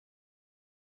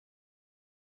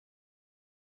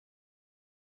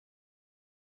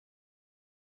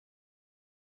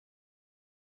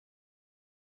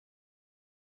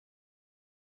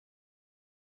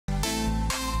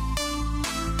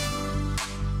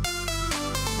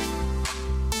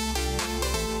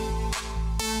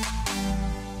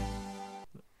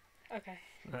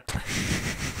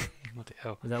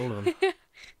hell. Is that all of them?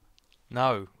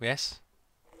 No. Yes.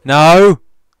 No.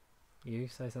 You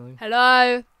say something.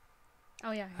 Hello.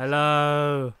 Oh yeah.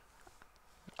 Hello.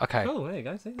 Okay. Oh, there you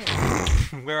go. See that?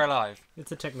 We're alive.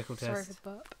 It's a technical Sorry test. for the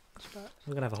burp.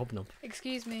 I'm gonna have a hobnob.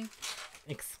 Excuse me.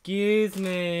 Excuse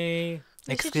me.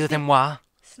 Excusez-moi.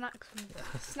 Snacks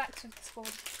with this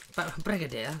forward. But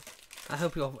Brigadier, I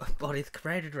hope your body's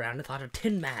paraded around and thought a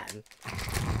tin man.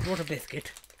 What a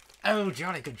biscuit. Oh,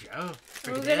 jolly good Joe. Are we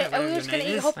Brigadier, gonna whatever eat your name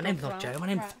is. hot My name's dogs not now? Joe. My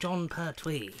name's Right. John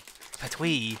Pertwee.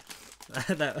 Patwee.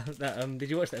 Did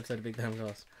you watch the episode of Big Damn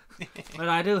Glass? Well,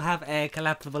 I do have a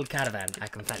collapsible caravan, I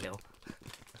can tell you.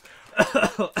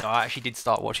 I actually did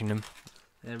start watching them.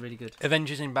 They're really good.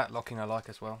 Avengers in Backlocking I like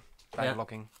as well. Yeah.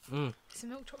 Backlocking. It's a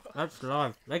milk chocolate. That's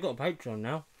live. They got a Patreon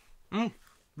now. Do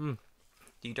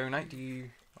you donate?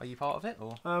 Are you part of it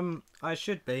or? I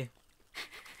should be.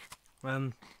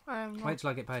 Right. Wait till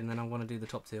I get paid and then I want to do the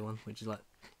top tier one, which is like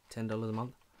 $10 a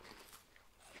month.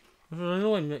 It's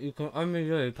annoying that you can only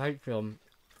do Patreon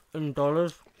in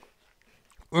dollars.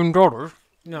 In dollars?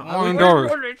 No, In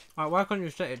dollars. why can't you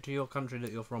set it to your country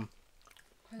that you're from?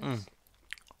 Maybe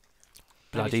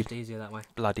Bloody, it's just easier that way.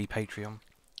 bloody Patreon.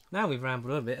 Now we've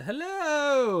rambled a bit.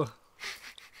 Hello!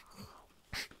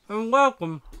 And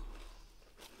welcome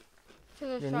to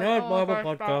the Nerd Bible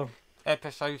Podcast.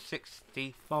 Episode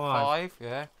 65.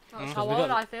 Yeah. That's how we old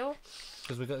got- I feel.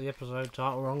 Because we got the episode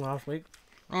title wrong last week.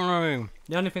 Oh.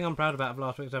 The only thing I'm proud about of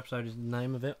last week's episode is the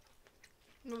name of it.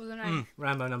 What was the name?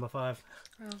 Rambo number 5.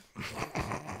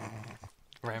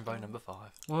 Rambo number 5.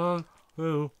 1,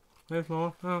 2, 3,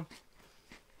 4, 5.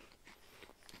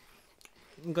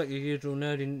 You've got your usual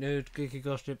nerd, geeky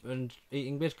gossip and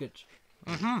eating biscuits.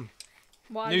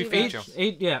 Why New do feature.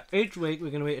 that? Each week we're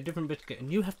going to eat a different biscuit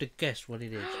and you have to guess what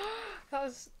it is. That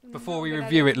was Before not we a good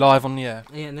review idea. it live on the air.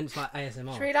 Yeah, and then it's like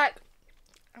ASMR. Should we like?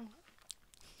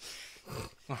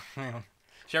 Hang on.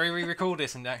 Shall we re-record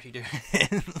this and actually do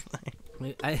it?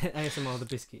 ASMR the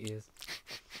biscuit ears.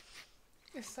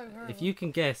 It's so horrible. If you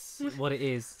can guess what it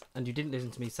is and you didn't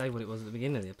listen to me say what it was at the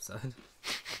beginning of the episode,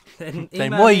 then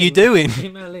Then what are you doing?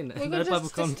 Email in. we could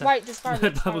Nerdbiblecontact. wait, just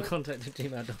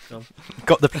Nerdbiblecontact@gmail.com.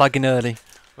 Got the plug-in early.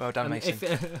 Well done, Mason.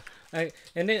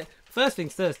 First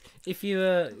things first, if you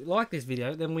like this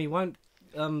video, then we won't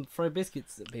throw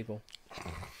biscuits at people.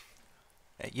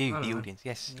 You, I don't the know. audience.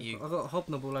 Yes, you. I've got a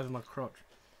hobnob all over my crotch.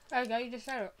 There you go. You just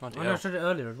said it. Oh, I know I said it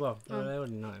earlier as well. So they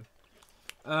already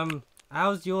know.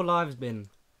 How's your lives been?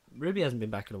 Ruby hasn't been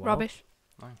back in a while. Rubbish.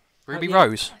 Ruby yeah.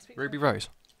 Rose. I speak Ruby Rose.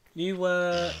 You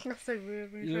were That's so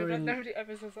weird. You're in- Nobody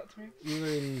ever says that to me. you were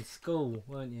in school,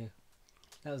 weren't you?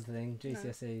 That was the thing.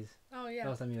 GCSEs. Oh yeah.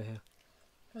 Last time you were here.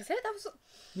 Was it? That was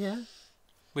Yeah.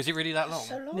 Was it really that long?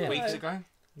 so long Yeah. Weeks ago. ago?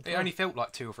 It only felt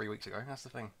like 2 or 3 weeks ago. That's the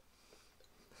thing.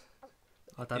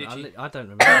 I don't. Did you? I don't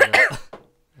remember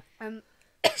that.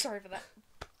 Sorry for that.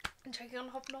 I'm choking on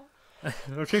hobnob.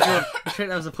 I'm sure that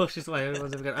was the pushest way.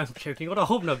 Everyone's ever going. I'm choking. What a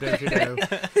hobnob, don't you know?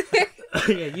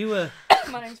 Yeah, you were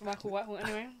My name's Michael Whitehall.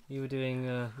 Anyway. doing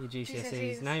your GCSEs.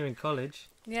 GCSEs. Now you're in college.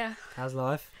 Yeah. How's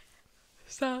life?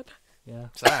 Sad. Yeah.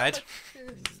 Sad.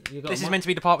 You got This is mo- meant to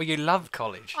be the part where you love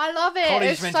college. I love it. College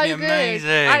It's is meant so to be good. amazing.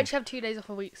 I actually have 2 days off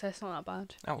a week, so it's not that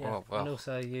bad. Oh, Yeah. well. And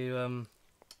also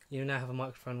you now have a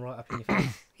microphone right up in your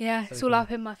face, Yeah, So it's we all can-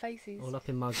 up in my faces. all up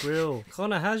in my grill.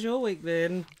 Connor, how's your week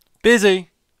been? Busy.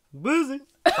 Busy.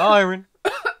 Iron.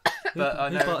 But I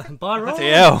know. Byron.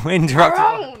 TL. Interrupted.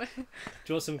 Wrong. Do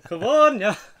you want some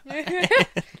Cavagna?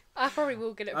 I probably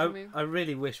will get it from you. I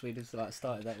really wish we'd just like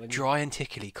started that when Dry and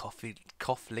tickly cough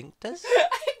linked us.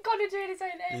 Connor doing his own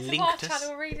ASMR Linked us.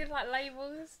 channel, reading like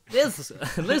labels.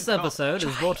 This episode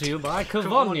is brought to you by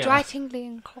Cavagna. Dry, tingly,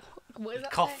 and cough. What is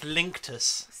that? Cough say? linked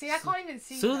us. See, I can't even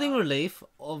see. Soothing that. relief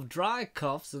of dry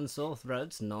coughs and sore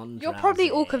throats, You're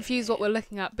probably all confused what we're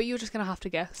looking at, but you're just gonna have to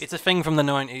guess. It's a thing from the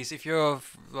 90s. If you're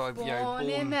like, you know, Born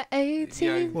in born, the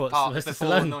 80s. What, part Sylvester before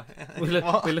Stallone?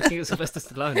 What? We're looking at Sylvester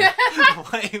Stallone.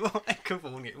 Wait, what?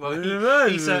 California. Well,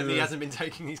 he certainly hasn't been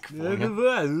taking his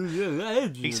California.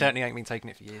 He certainly ain't been taking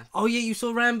it for years. Oh yeah, you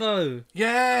saw Rambo.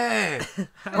 Yeah!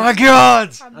 My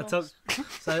God! I'm I lost.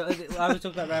 talked. So I was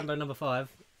talking about Rambo number 5,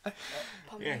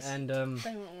 Pumped. Yes. and They want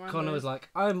Rambo. Connor was like,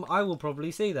 I will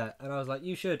probably see that, and I was like,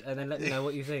 you should, and then let me know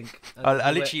what you think. And I he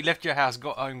went- literally left your house,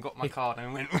 got home, got my card,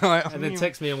 and went, right. and then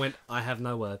text me and went, I have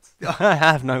no words. I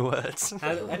have no words.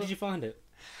 How did you find it?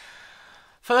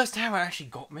 First time it actually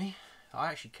got me. I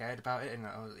actually cared about it, and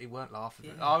it weren't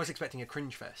laughing. Yeah. I was expecting a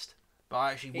cringe fest, but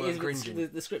I actually weren't cringing.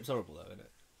 The script's horrible though, isn't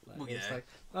it? Like, Well, it's yeah. like,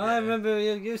 I remember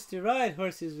you used to ride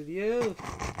horses with you.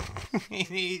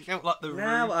 It felt like the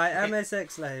Now room. I am a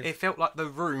sex slave. It felt like the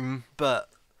room, but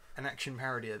an action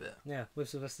parody of it. Yeah, with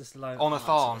Sylvester Stallone. On a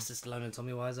farm. Sylvester Stallone and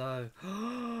Tommy Wiseau.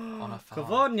 On a farm.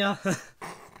 California.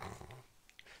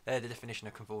 They're the definition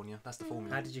of California. That's the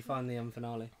formula. How did you find the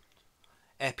finale?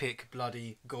 Epic,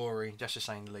 bloody, gory, just to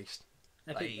say the least.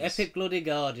 Epic, bloody,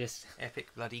 gorgeous.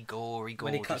 Epic, bloody, gory, gorgeous.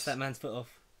 When he cuts that man's foot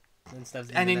off and stabs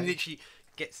him and in then the neck. literally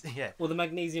gets, yeah. All the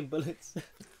magnesium bullets.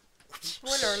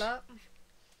 Spoiler alert.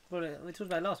 Well, we talked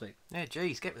about it last week. Yeah,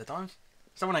 geez, get with the times.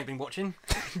 Someone ain't been watching.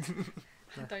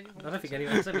 I don't think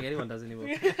anyone does anymore.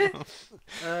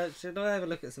 Should I have a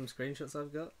look at some screenshots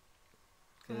I've got?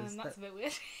 That's a bit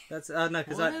weird. That's no,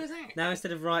 because now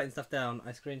instead of writing stuff down,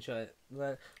 I screenshot it.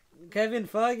 Like, Kevin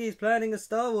Feige's planning a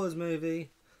Star Wars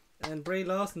movie, and Brie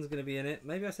Larson's going to be in it.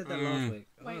 Maybe I said that last week.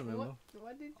 I don't remember.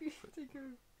 What did you take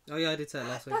Oh yeah, I did say it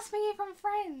last week. That's Thingy from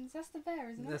Friends. That's the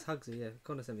bear, isn't it? That's Hugsy. Yeah,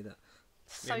 Connor sent me that.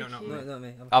 So Yeah, no, cute. not No, not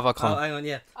me. Other Connor. Oh, hang on.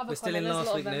 Yeah, Other we're still Connor, in there's a last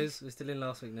lot week of them. news. We're still in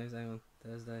last week news. Hang on,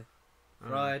 Thursday,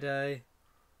 Friday.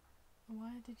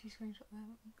 Why did you screenshot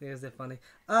that? Because they're funny.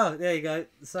 Oh, there you go.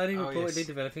 Sony Oh, reportedly yes.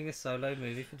 developing a solo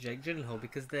movie for Jake Gyllenhaal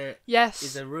because there Yes.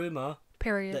 is a rumor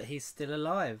Period. that he's still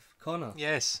alive. Connor.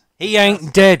 Yes. He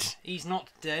ain't dead. He's not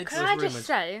dead. Can I was just rumoured.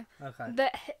 say Okay.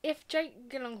 that if Jake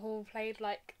Gyllenhaal played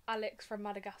like Alex from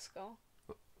Madagascar,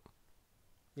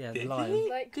 Yeah, Did the lion. he?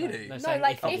 like Did he? No, no, saying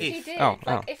like if if he- he did, Oh,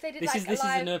 like oh. if they did This like is a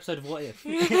live. an episode of What If.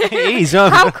 He's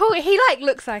How cool! He like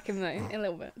looks like him though, a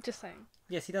little bit. Just saying.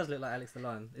 Yes, he does look like Alex the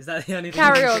Lion. Is that the only thing?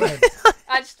 Carry you on. said?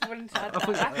 I just wanted to add that.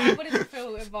 I wanted to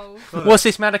feel involved. What's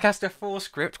this Madagascar 4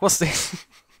 script? What's this?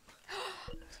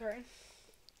 Sorry.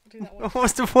 I'll do that one.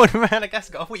 What's the point of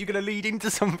Madagascar? I thought you were going to lead into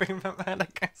something about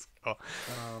Madagascar.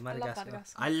 Oh, Madagascar.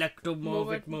 Madagascar. I like to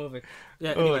move it.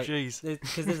 Yeah, Oh, anyway, jeez.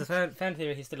 because there's a fan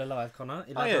theory he's still alive, Connor.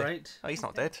 Oh, yeah. Elaborate. Oh, he's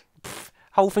not dead. Pfft,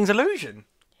 whole thing's illusion.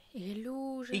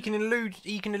 Illusion. He can illude.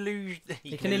 He can illude.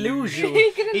 He can illude you.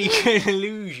 He can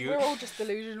illude you. We're all just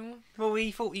delusional. Well, he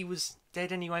thought he was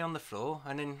dead anyway on the floor,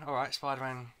 and then alright,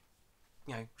 Spider-Man,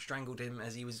 strangled him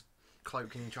as he was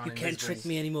cloaking, trying You to. can't trick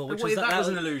me anymore. Which Well, was that was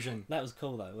an illusion. That was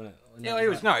cool though, wasn't it? When Yeah, that it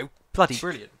was like- no bloody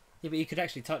brilliant. Yeah, but you could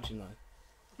actually touch him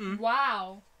though.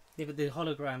 Wow. Yeah, but the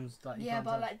holograms like. you Yeah, can't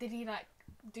but touch. like, did he like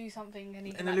do something and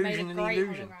he An like, illusion, made an a great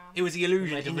illusion. hologram? It was the He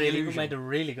illusion. made a in the really, illusion. made a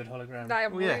really good hologram.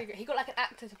 Like, Well, yeah. really good. He got like an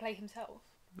actor to play himself.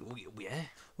 Well, yeah. Well, yeah,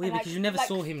 And, because you never like,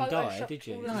 saw him die, photoshopped did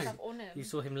you? all the No. stuff on him. You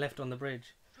saw him left on the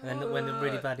bridge, and then when the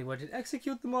really badly worded,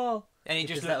 execute them all. And he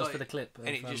Because just that looked was like, for the clip. and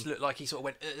it of, just looked like he sort of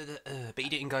went, but he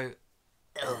didn't go.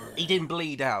 He didn't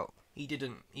bleed out. He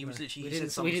didn't. He was literally. We he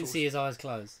didn't, said we some didn't sort see his eyes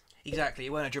close. Exactly.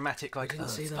 It weren't a dramatic like didn't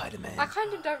see that. Spider-Man. I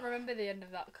kind of don't remember the end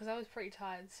of that because I was pretty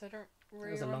tired, so I don't It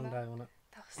really was a long remember. day, wasn't it?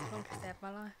 That was the longest day of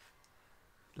my life.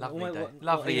 Lovely What- day. what-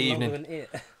 Lovely what, even evening. longer than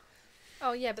it?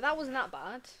 Oh yeah, but that wasn't that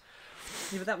bad.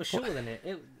 Yeah, but that was shorter than it.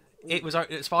 It was.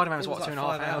 Spider-Man was it what, like 2.5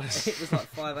 5 hours. It was like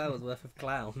 5 hours worth of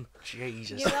clown.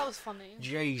 Jesus. Yeah, that was funny.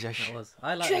 Jesus. That was.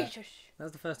 I like that. Jesus. That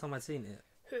was the first time I'd seen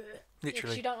it.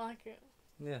 Literally. You don't like it.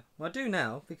 Yeah, well I do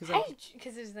now because Hey,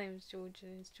 because his name's Georgie.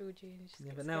 It's Georgie. And he just yeah,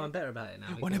 gets but now I'm scared. better about it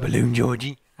now. Want a because balloon,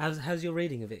 Georgie? How's your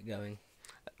reading of it going?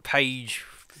 Page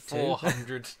Two.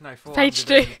 400. No, Page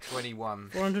 2. 421.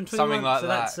 421. Something like so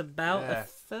that. that's about Yeah. a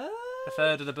third. A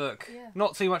third of the book. Yeah.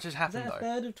 Not too much has Is happened that a though.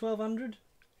 third of 1200?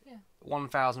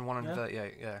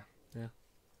 1,138. Yeah. Yeah.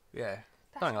 Yeah.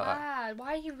 That's Something like that. bad.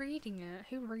 Why are you reading it?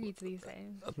 Who reads these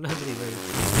days? Nobody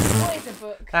reads. What is a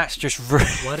book? That's just rude.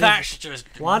 What is- That's just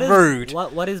What is rude.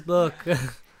 What is book?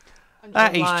 I'm That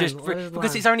joking. is line? just What rude. is Because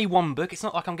line? it's only one book. It's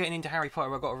not like I'm getting into Harry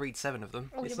Potter. I've got to read 7 of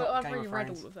them. Oh, yeah, It's but not I've Game already of read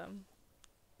Thrones. all of them.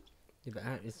 Yeah, but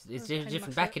it's That's pretty different.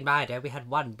 much Back it. in my day, we had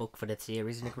one book for the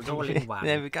series, and it was all in one.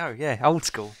 There we go. Yeah, old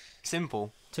school.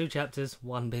 Simple. 2 chapters,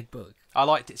 1 big book. I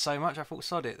liked it so much. I thought,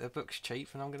 sod it. The book's cheap,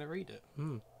 and I'm going to read it.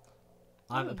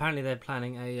 Apparently, they're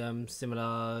planning a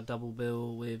similar double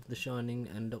bill with The Shining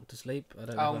and Doctor Sleep. I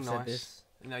don't know Oh, if I've said nice. this.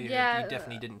 No, you Yeah,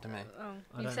 definitely didn't to me. Oh,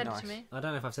 I you don't said know. it to me. I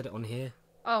don't know if I've said it on here.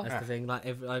 Oh, That's Yeah. the thing. Like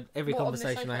every What, on the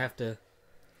conversation, I sofa? have to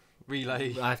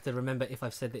Relay. remember if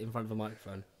I've said it in front of a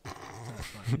microphone.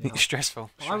 Stressful.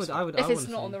 I would. if I it's wanna not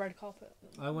see, on the red carpet.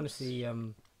 I want to see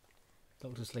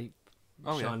Doctor Sleep,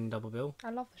 Oh, yeah. Shining double bill. I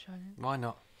love The Shining. Why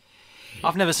not?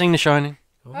 I've never seen The Shining.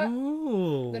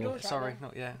 Ooh. The door's right Sorry, there.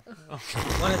 not yet.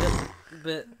 One of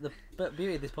the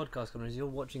beauty of this podcast, Connor, is you're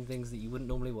watching things that you wouldn't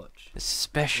normally watch.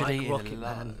 Especially Like in Rocket the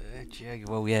Man.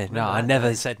 Well, yeah. No, Remember I that never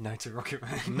day? said no to Rocket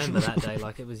Man. Remember that day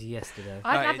like it was yesterday.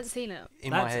 I No, haven't it's- seen it. In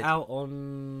my That's head. out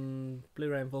on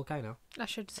Blu-ray and 4K now. I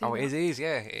should see Oh, that. it is.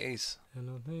 Yeah, it is. And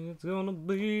I think it's gonna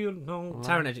be a long.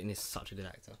 Taron Egerton is such a good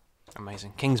actor.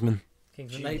 Amazing. Kingsman.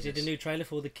 Kingsman. They did a Jesus. new trailer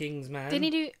for The King's Man. Didn't he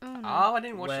do? Oh, no. Oh, I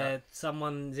didn't watch where that.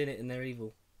 someone's in it and they're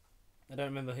evil. I don't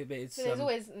remember who, but it's. But there's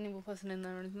always an evil person in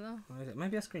there, isn't there?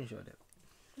 Maybe I screenshotted it.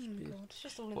 Oh my god, it's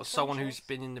just all in What, the someone who's franchise.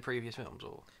 been in the previous films,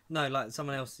 or? No, like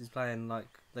someone else is playing. Like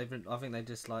I think they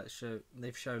just like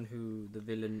they've shown who the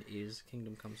villain is.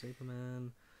 Kingdom Come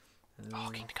Superman.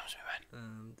 Kingdom Come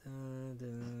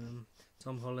Superman.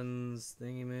 Tom Holland's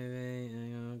thingy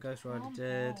movie. Ghost Rider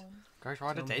dead. Ghost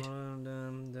Rider Tom dead?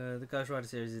 Holland, the Ghost Rider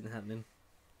series isn't happening.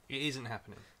 It isn't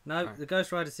happening. No, Right. the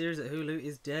Ghost Rider series at Hulu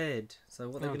is dead. So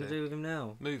what are they Oh, going to dear. do with him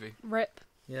now? Movie. Rip.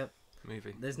 Yep.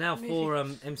 Movie. There's now Movie. 4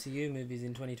 MCU movies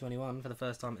in 2021 for the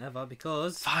first time ever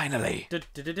because Finally!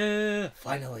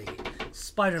 finally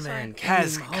Spider-Man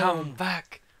Has came come home.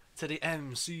 back to the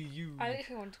MCU. I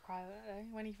literally wanted to cry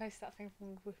when he faced that thing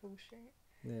from Whittle Street.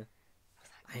 Yeah.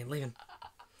 I ain't leaving.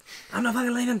 I'm not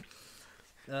fucking leaving.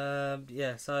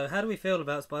 Yeah. So how do we feel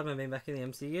about Spider-Man being back in the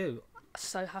MCU?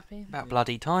 So happy. About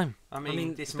bloody time. I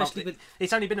mean, this month. especially with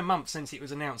It's only been a month since it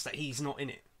was announced that he's not in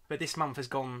it. But this month has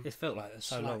gone. it felt like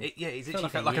so long. It's Felt literally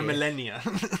like felt a like a year. millennia.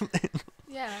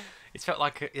 Yeah. It's felt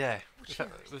like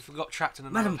we got trapped in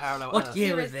another Madam, parallel what Earth. year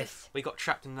Here is this? We got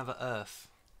trapped in another Earth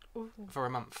Ooh. for a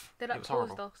month. They It like was paused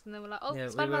horrible. us and they were like, oh, Yeah, we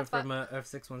were Spider-Man's back. from Earth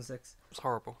 616. It was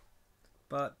horrible.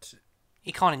 But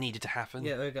It kind of needed to happen.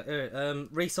 yeah, there we go.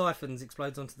 Rhys Ifans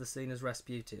explodes onto the scene as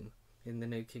Rasputin in the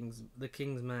new King's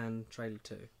Man trailer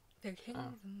 2. The King Oh.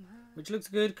 of the Man. Which looks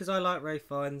good because I like Ray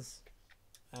Fiennes,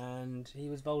 and he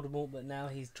was Voldemort, but now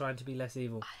he's trying to be less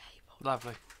evil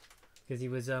Lovely. because he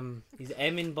was he's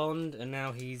M in Bond, and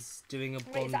now he's doing a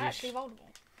Wait, is that Bondish. actually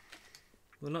Voldemort?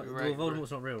 Well,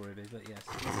 Voldemort's not real, really, but yes.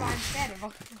 That's why I'm scared of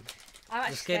Voldemort. I'm You're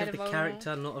actually scared of the Voldemort.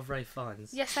 character, not of Ray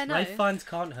Fiennes. Yes, I know. Ray Fiennes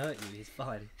can't hurt you. He's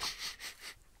fine.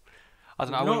 I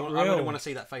don't know. I Not wouldn't real. want to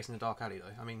see that face in the dark alley,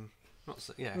 though. I mean, not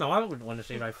so, yeah. No, I wouldn't want to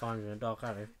see Ray Fiennes in a dark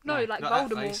alley. No, like not that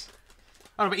Voldemort. face.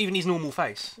 Oh, no, but even his normal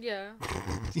face. Yeah.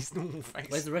 His normal face.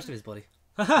 Where's the rest of his body?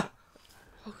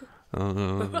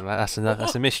 Oh, that's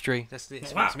a mystery.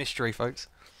 It's mystery, folks.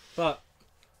 But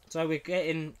so we're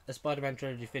getting a Spider-Man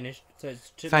trilogy finished. So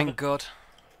it's Thank God.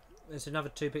 it's another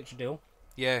 2-picture deal.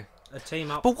 Yeah. A team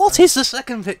up. But what is the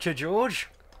second picture, George?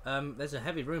 There's a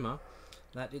heavy rumor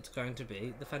that it's going to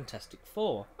be the Fantastic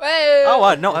Four Oh,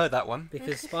 I've not heard that one.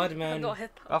 because I Spider-Man. got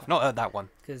hit. I've not heard that one.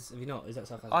 Because have you not? Is that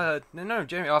sarcasm? I heard no,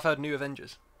 Jeremy. I've heard New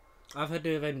Avengers. I've heard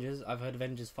New Avengers. I've heard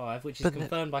Avengers 5, which is But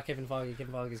confirmed by Kevin Feige.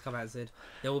 Kevin Feige has come out and said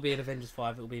there will be an Avengers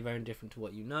 5. It will be very different to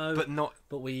what you know. But not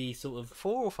But we sort of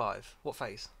 4 or 5. What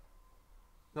phase?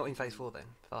 Not in phase 4 then.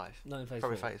 5. not in phase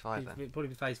Probably 4. phase 5 then. It'd probably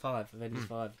be phase 5. Avengers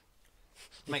 5. Makes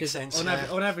Because sense. On, yeah.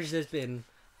 on average, there's been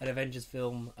an Avengers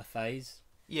film a phase,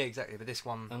 Yeah, exactly. But this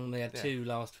one. and we had Yeah. 2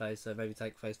 last phase. So maybe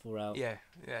take phase 4 out. Yeah,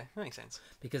 makes sense.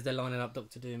 Because they're lining up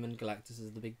Doctor Doom and Galactus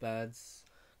as the big bads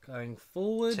going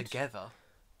forward. Together.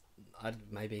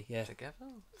 Maybe, yeah. Together.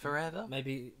 Forever.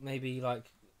 Maybe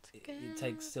like it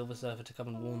takes Silver Surfer to come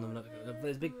and warn them. Look,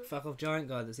 there's a big fuck off giant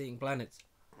guy that's eating planets.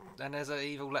 And there's an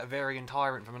evil Latvian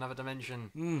tyrant from another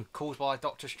dimension caused by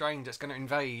Doctor Strange that's going to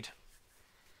invade.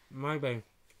 Maybe.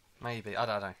 Maybe. I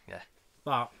don't know. Yeah.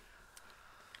 But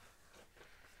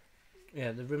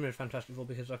yeah, the rumour is Fantastic Four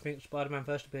because I think Spider-Man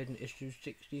first appeared in issue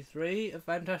 63 of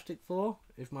Fantastic Four,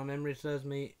 if my memory serves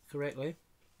me correctly.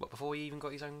 What, before he even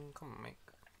got his own comic?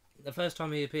 The first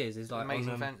time he appears is like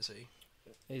Amazing on, Fantasy.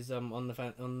 on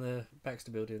the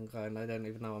Baxter building going, they don't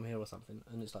even know I'm here or something,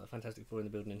 and it's like the Fantastic Four in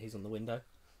the building and he's on the window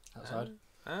outside.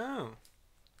 Oh.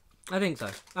 I think so.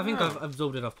 I think Oh. I've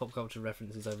absorbed enough pop culture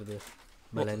references over the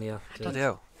millennia. Bloody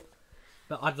hell.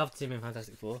 But I'd love to see him in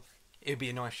Fantastic Four. It'd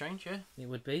be a nice change, yeah. It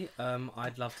would be.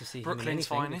 I'd love to see him in Brooklyn's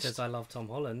anything finest. because I love Tom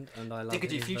Holland and I love. They could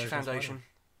do his Future version of Foundation.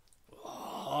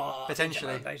 Spider-Man.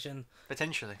 Potentially. Future Foundation.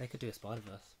 Potentially. They could do a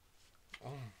Spider-Verse. Oh.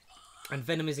 And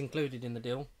Venom is included in the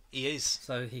deal, He is.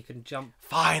 so he can jump. He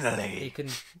Finally. can.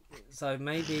 So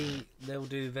maybe they'll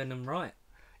do Venom right,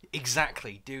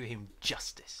 Exactly. Do him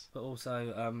justice. but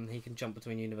also he can jump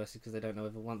between universes because they don't know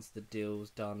whether once the deal's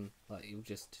done, like he'll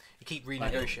just. You keep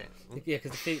Like, renegotiating. Yeah,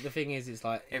 because the thing is, it's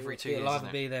like Every 2 it'll years, either isn't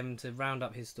it? be them to round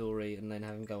up his story and then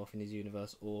have him go off in his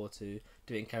universe, or to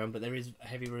do it in Karen. But there is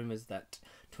heavy rumours that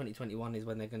 2021 is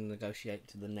when they're going to negotiate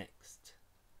to the next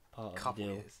part of Couple the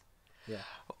deal. years. Yeah.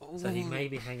 Oh, So he may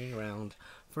be hanging around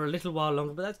for a little while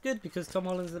longer, but that's good because Tom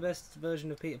Holland's the best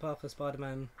version of Peter Parker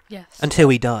Spider-Man. Yes. Until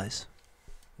he dies.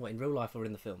 What, in real life or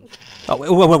in the film? Oh,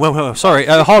 whoa. Sorry,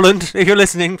 Holland, if you're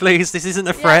listening, please, this isn't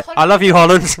a threat. I love you,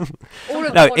 Holland. All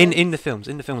of No, the in the films,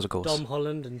 of course. Dom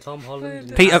Holland and Tom Holland.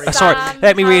 And Peter, Harry. sorry, Sam,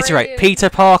 let me Harry, reiterate. and- Peter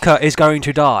Parker is going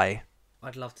to die.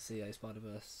 I'd love to see a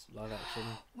Spider-Verse live action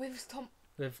With Tom.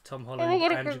 with Tom Holland,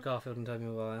 God. Andrew Garfield, and Tobey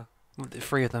Maguire. The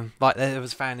 3 of them. Like, there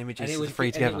was fan And images it of would the 3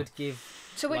 and it together. would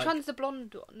give. So which Like- one's the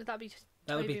blonde one? Would that be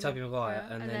That would be Tobey Maguire,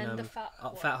 and then the fat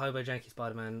hobo janky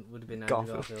Spider-Man would have been Andrew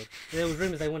Garfield. Garfield. There was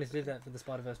rumours they wanted to do that for the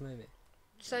Spider-Verse movie.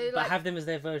 So But have them as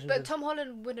their version. But Tom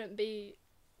Holland wouldn't be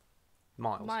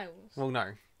Miles. Miles. Well,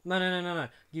 no. No.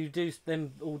 You do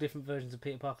them all different versions of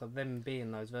Peter Parker. Them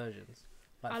being those versions,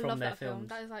 like I from love their that film. films.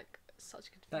 That is like such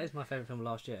a good. That is my favourite film of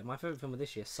last year. My favourite film of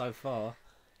this year so far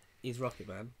is Rocket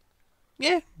Man.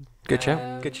 Yeah. Good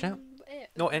shout. Good shout.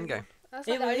 Not Endgame. Endgame. That's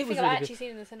It like the only was thing really I've good. actually seen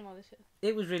in the cinema this year.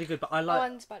 It was really good, but I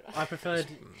And Spider-Man. I preferred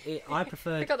it. I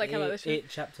preferred God, that came out this year. it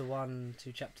chapter 1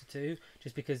 to chapter 2,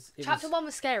 just because Chapter 1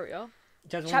 was scarier.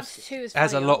 Chapter Chapter 2 is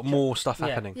Has a funnier. lot more stuff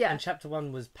happening. Yeah. And chapter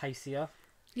 1 was pacier.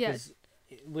 Yeah. Because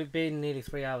with being nearly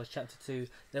 3 hours, chapter 2,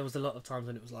 there was a lot of times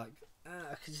when it was like,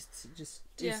 I could just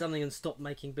do something and stop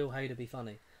making Bill Hader be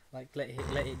funny. Like let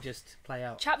it just play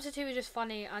out. Chapter 2 was just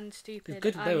funny and stupid.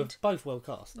 Good, and they were both well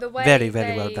cast. the way Very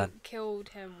they well done. killed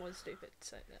him was stupid.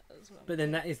 So that was well. But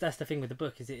then that's the thing with the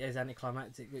book, is it is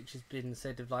anticlimactic, which has been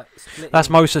said of like splitting. That's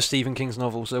most of Stephen King's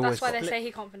novels. They're That's always why they split- say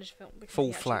he can't finish a film. Because Fall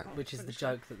he actually flat. can't Which is the finish a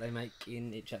film. joke that they make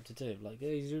in it chapter 2. Like,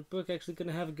 is your book actually going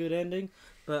to have a good ending?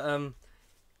 But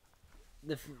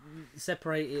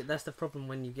separate it. That's the problem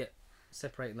when you get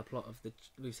separating the plot of the.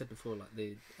 We've said before, like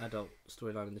the adult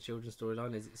storyline and the children's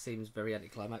storyline, is it seems very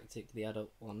anticlimactic, the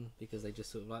adult one, because they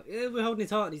just sort of like, yeah, we're holding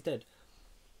his heart and he's dead.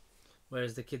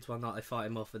 Whereas the kids one, like, they fight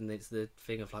him off and it's the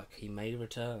thing of like, he may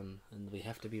return and we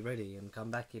have to be ready and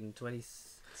come back in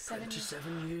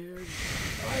 27 years.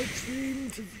 I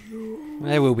dreamed of you.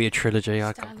 There will be a trilogy.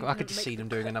 I Stanley could wouldn't see make them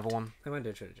the doing cut. another one. They won't do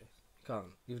a trilogy. You can't.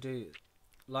 You do,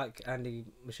 like Andy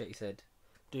Muschietti said,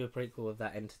 do a prequel of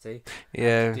that entity.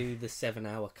 Yeah. Do the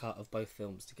 7-hour cut of both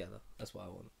films together. That's what I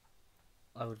want.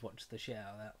 I would watch the shit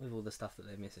out of that with all the stuff that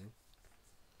they're missing.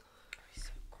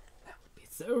 That would be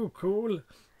so cool.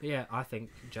 But yeah, I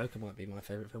think Joker might be my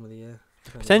favourite film of the year.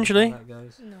 Depending Potentially. on how that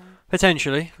goes. No.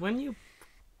 Potentially. When you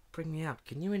bring me up,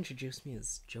 can you introduce me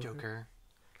as Joker?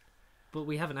 But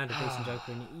we haven't had a decent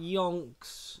Joker in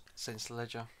yonks. Since the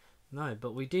Ledger. No,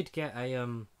 but we did get a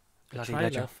Bloody trailer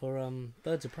Ledger. for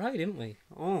Birds of Prey, didn't we?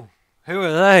 Oh. Who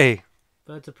are they?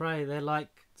 Birds of Prey, they're like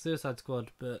Suicide Squad,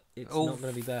 but it's Oh, not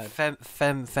going to be bad.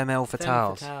 Femelle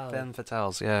Fatales. Fatale. Femme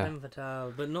Fatales, yeah. Femme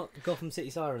Fatale, but not Gotham City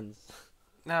Sirens.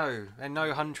 No, and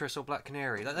no Huntress or Black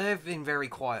Canary. Like, they've been very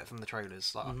quiet from the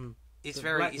trailers. Like, Mhm. it's But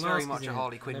very Black it's very Mask much is a in it,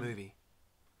 Harley and Quinn then- movie.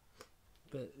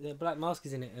 But the Black Mask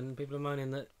is in it, and people are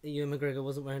moaning that Ewan McGregor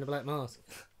wasn't wearing a black mask.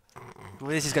 Well,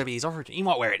 this is going to be his origin. He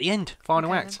might wear it at the end, final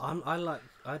Okay, act. I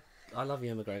love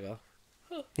Ewan McGregor.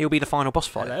 He'll be the final boss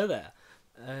fight. Hello there.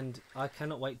 And I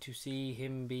cannot wait to see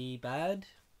him be bad.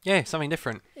 Yeah, something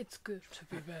different. It's good to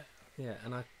be bad. Yeah,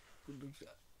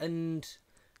 and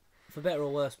for better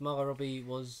or worse, Margot Robbie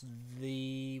was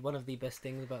one of the best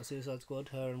things about Suicide Squad.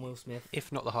 Her and Will Smith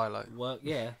If not the highlight.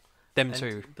 yeah. Them And-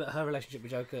 two. But her relationship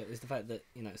with Joker is the fact that,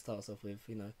 it starts off with,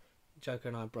 Joker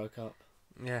and I broke up.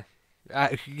 Yeah. Yeah.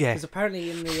 Because apparently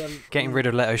in the... Getting rid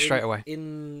of Leto straight away.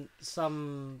 In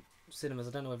some cinemas,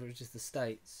 I don't know whether it's just the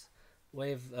States,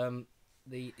 with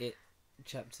the It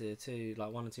Chapter 2,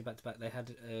 like 1 and 2 back to back, they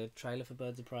had a trailer for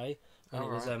Birds of Prey, and it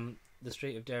was the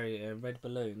Street of Derry, a red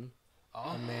balloon,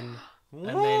 Oh. and then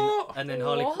What? and then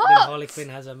What? Harley Quinn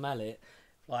has a mallet,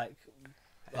 And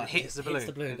hits the balloon. Hits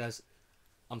the balloon and goes,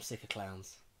 "I'm sick of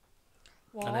clowns."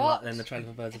 What? And then the trailer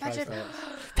for Birds of Prey Imagine- starts.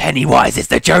 Pennywise is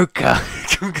the Joker.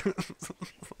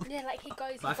 Yeah, like he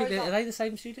goes. But I think are they the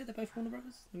same studio? They're both Warner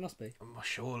Brothers. They must be.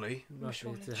 Surely. Must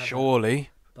be to have Surely. that.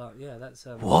 But yeah, that's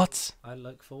What? I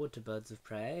look forward to Birds of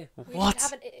Prey. We What? should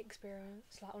have an It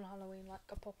experience, like on Halloween, like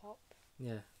a pop up.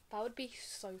 Yeah. That would be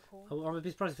so cool. I would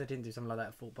be surprised if they didn't do something like that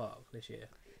at Fort Park this year,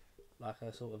 like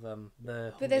a sort of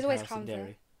the. But there's haunted always house in clowns there.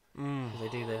 Derry. Mm. 'Cause they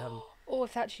do the Or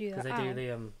if they actually do because that. they do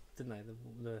the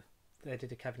didn't they they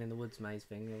did a cabin in the woods maze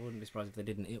thing. I wouldn't be surprised if they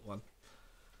didn't hit one.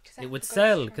 It would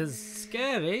sell because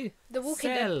scary. The Walking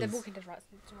Dead. The sells. Walking Dead rights.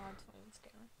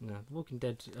 Scary. No, The Walking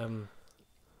Dead.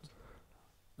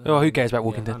 Oh, who cares about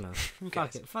Walking yeah, Dead? I know. Fuck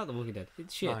cares? it. Fuck The Walking Dead.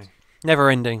 It's shit. No. Never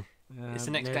ending. It's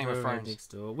the next Game of Never Thrones. ending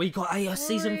story. We got a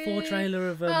season 4 trailer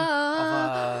of Stranger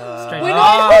We're Oh,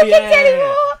 not Walking Dead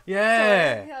anymore.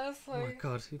 Yeah. Sorry, that was so... Oh my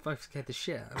god, we both scared the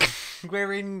shit out of me.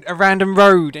 We're in a random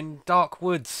road in dark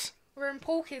woods. We're in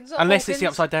Porkins. Unless it's the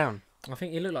upside down. I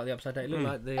think it looked like the upside down. It looked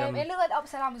like the It looked like the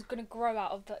upside down was going to grow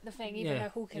out of the thing, even Yeah, though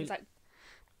Hawkins it- like.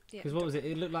 Because what was it?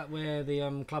 It looked like where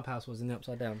the clubhouse was in the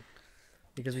upside down.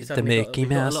 Because we The suddenly Mickey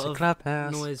got a Mouse lot of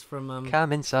Clubhouse. noise from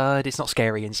Come inside. It's not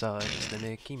scary inside. It's the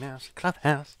Mickey Mouse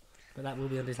Clubhouse. but that will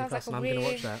be on Disney Sounds Plus, like and a I'm going to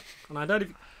weird- watch that. And I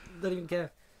don't even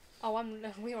care. Oh,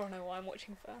 we all know what I'm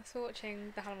watching first. We're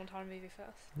watching the Hannah Montana movie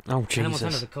first. Oh, Hannah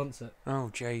Montana, Jesus. the concert.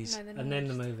 Oh, jeez. No, And then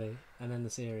the movie. And then the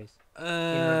series. In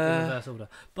Uh, reverse order.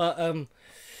 But,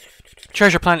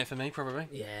 Treasure Planet for me, probably.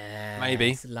 yeah.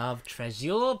 Maybe. Love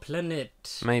Treasure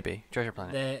Planet. Maybe. Treasure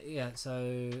Planet.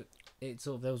 So it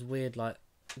sort of, there was weird, like,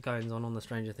 goings on the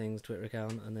Stranger Things Twitter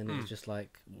account, and then it was just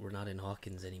like, we're not in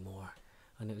Hawkins anymore.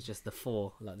 And it was just the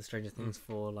 4, like the Stranger Things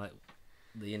 4, like,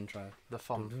 the intro. The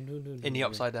font. In the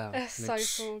upside down. It's so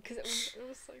cool because it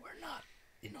was so. We're not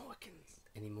in Hawkins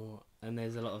anymore. And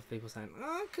there's a lot of people saying,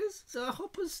 oh, because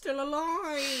Hopper's still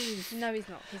alive. No, he's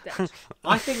not. He's dead.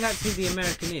 I think that's who the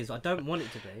American is. I don't want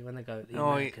it to be when they go, the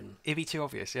American. It'd be too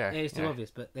obvious, yeah. Yeah, it's too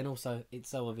obvious, but then also it's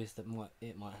so obvious that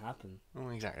it might happen. Oh,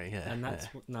 exactly, yeah. And that's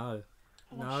no.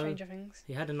 Stranger Things.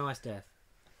 He had a nice death.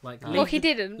 Like, Well, he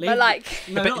didn't, but like.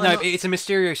 It's a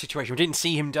Mysterio situation. We didn't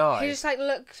see him die. He just like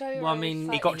looked so. Well, I mean,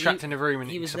 like, he got trapped in a room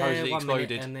and he was supposedly there 1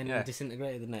 minute exploded. and then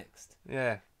disintegrated the next.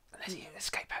 Yeah. Unless he had an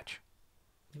escape hatch.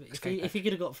 If he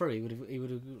could have got through, he would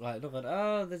have like not gone.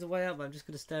 Oh, there's a way out, but I'm just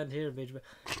going to stand here and be.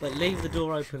 But leave the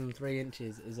door open 3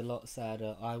 inches is a lot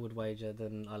sadder, I would wager,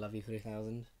 than I Love You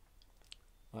 3000.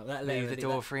 Like that leave the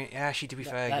door free. Yeah, actually, to be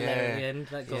fair, that yeah. at the end,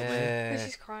 that got me.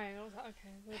 She's crying. I was like,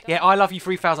 okay. Yeah, I Love You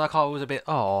 3000. I can't. Was a bit.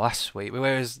 Oh, that's sweet.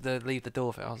 Whereas the leave the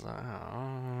door free, I was like,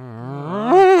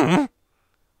 oh.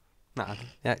 Nah,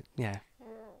 yeah.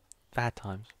 Bad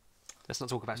times. Let's not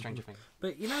talk about Stranger Things.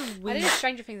 But you know, I did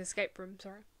Stranger Things Escape Room.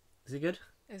 Sorry. Is it good?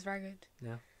 It was very good.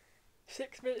 Yeah.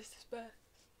 6 minutes to spare.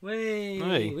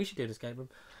 We should do an escape room.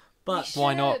 But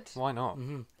why not? Why not?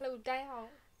 Mm-hmm. Little day out.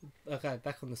 Okay,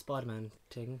 back on the Spider-Man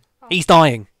thing. Oh. He's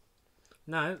dying.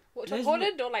 No. What, Tom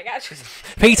Holland or like actually?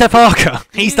 Peter Parker.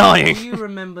 He's dying. Do you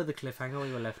remember the cliffhanger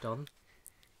we were left on?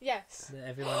 Yes. That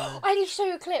everyone. I need to show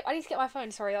you a clip. I need to get my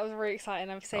phone. Sorry, that was really exciting.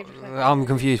 I've saved a clip. I'm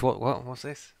confused. What's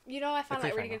this? You know, I found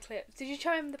like really good clips. Did you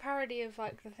show him the parody of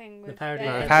like the thing with the parody?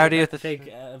 The parody of the big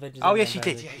Avengers. Oh yes, you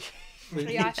did. Yeah.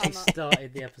 We Yeah, I found that.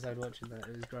 started the episode watching that.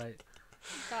 It was great.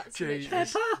 That's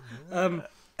Jesus.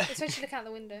 especially looking out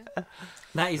the window.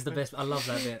 That is the best. I love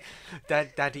that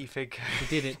bit. Daddy Fig.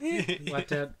 He did it.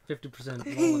 Wiped out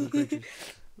 50%.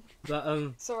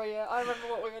 But Sorry, yeah, I remember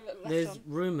what we were left there's on.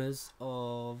 rumours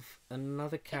of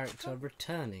another character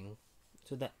returning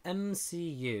to the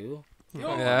MCU.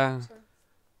 Yeah. Sorry.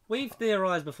 We've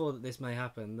theorised before that this may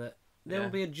happen, that there will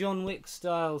be a John Wick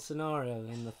style scenario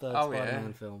in the third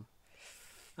Spider-Man film.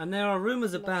 And there are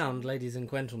rumours abound, ladies and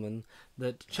gentlemen,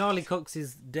 that Charlie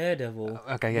Cox's Daredevil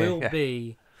will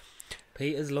be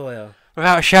Peter's lawyer.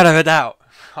 Without a shadow of a doubt.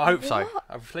 I hope so.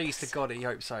 I'm pleased to God that you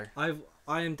hope so.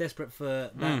 I am desperate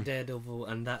for that Daredevil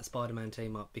and that Spider-Man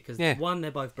team up because 1, they're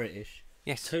both British.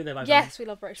 Yes. 2, they're both we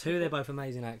love British. 2, they're both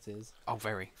amazing actors. Oh,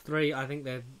 very. 3, I think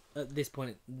they're at this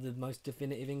point the most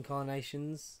definitive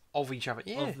incarnations of each other.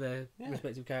 Yeah. of their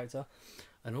respective character,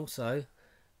 and also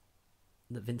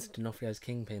that Vincent D'Onofrio's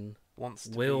Kingpin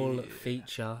will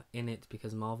feature in it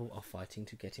because Marvel are fighting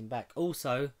to get him back.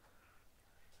 Also,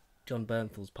 John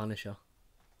Bernthal's Punisher.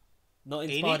 Not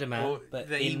in Spider-Man, but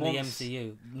in the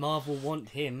MCU. Marvel want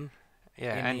him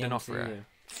in the D'Onofrio. MCU.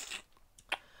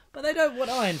 But they don't want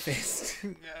Iron Fist.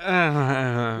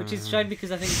 Which is a shame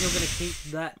because I think if you're going to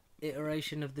keep that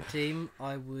iteration of the team,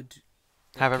 I would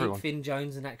have keep everyone. Finn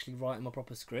Jones and actually write him a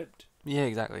proper script. Yeah,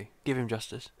 exactly. Give him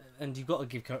justice. And you've got to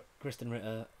give Kristen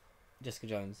Ritter Jessica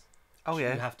Jones. Oh,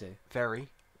 yeah. You have to. Very.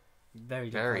 Very.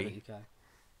 UK.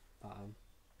 But,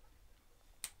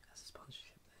 that's a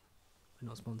sponsorship thing. We're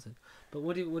not sponsored. But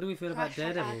what do we feel about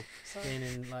Daredevil?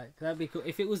 Meaning, like, that'd be cool.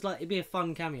 If it was like, it'd be a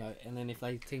fun cameo, and then if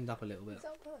they teamed up a little bit.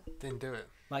 Then do it.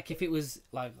 Like, if it was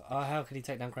like, how could he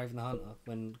take down Kraven the Hunter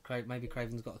when maybe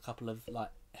Kraven's got a couple of like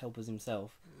helpers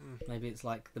himself? Maybe it's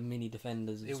like the mini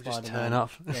defenders of He'll Spider-Man, just turn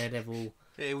up. Daredevil.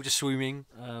 It will just swimming.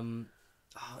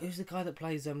 Who's the guy that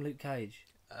plays Luke Cage?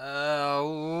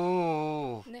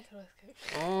 Nicholas Cage.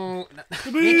 Oh,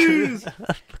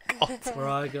 Where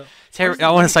I got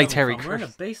I want to say Terry We're in a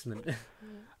Crews. basement.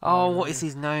 What is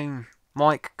his name?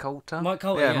 Mike Coulter? Mike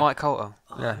Coulter, Yeah, yeah. Mike Coulter.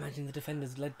 I imagine the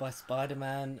defenders led by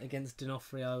Spider-Man against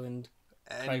D'Onofrio and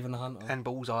Kraven the Hunter. And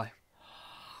Bullseye.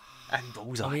 And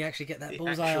Bullseye. And we actually get that The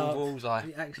bullseye actual arc. Bullseye.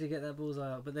 We actually get that bullseye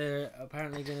arc. But they're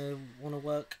apparently going to want to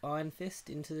work Iron Fist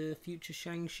into the future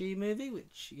Shang-Chi movie,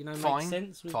 which, you know, makes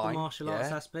sense with the martial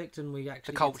arts aspect. And we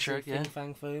actually the culture, get to see Fin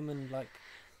Fang Foom and, like,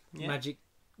 magic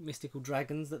mystical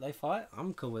dragons that they fight.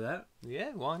 I'm cool with that.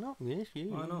 Yeah, why not? Yes,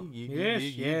 Why not?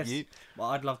 Yes. Well,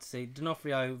 I'd love to see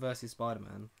D'Onofrio versus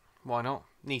Spider-Man. Why not?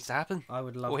 Needs to happen. I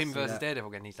would love or to him see versus that.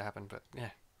 Daredevil again needs to happen, but yeah.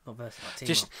 Not versus, like, team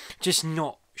up. Just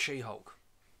not She-Hulk.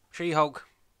 She-Hulk,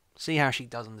 see how she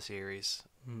does in the series.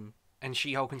 And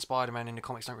She-Hulk and Spider-Man in the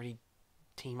comics don't really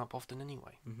team up often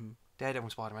anyway. Daredevil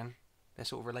and Spider-Man, they're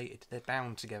sort of related. They're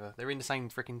bound together. They're in the same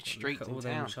freaking street in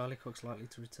town. Charlie Cox likely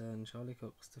to return. Charlie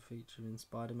Cox to feature in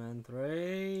Spider-Man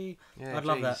 3. Yeah, I'd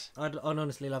love that. I'd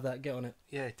honestly love that. Get on it.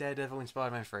 Yeah, Daredevil and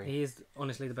Spider-Man 3. He is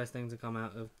honestly the best thing to come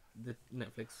out of the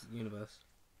Netflix universe.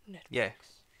 Yeah.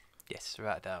 Yes,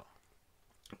 without a doubt.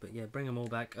 But yeah, bring them all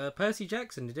back. Percy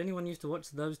Jackson. Did anyone used to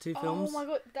watch those two films? Oh my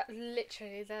god, that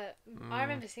literally I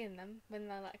remember seeing them when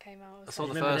they came out. I saw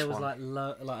the remember first there was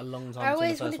one. like a long time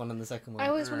between the first one and the second one. I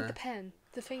always wanted the pen,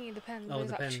 the thingy, the pen. Oh,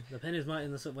 the pen. The pen is right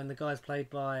in the when the guy's played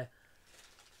by.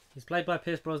 He's played by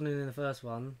Pierce Brosnan in the first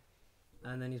one,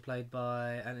 and then he's played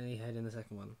by Anthony Head in the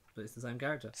second one. But it's the same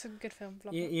character. It's a good film.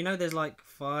 You know, there's like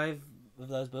 5 of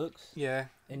those books. Yeah.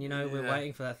 And you know we're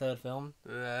waiting for that third film.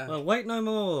 Yeah. Well, wait no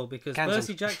more, because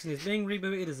Percy Jackson is being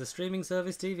rebooted as a streaming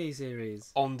service TV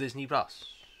series on Disney Plus.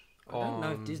 I don't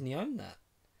know if Disney own that.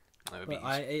 But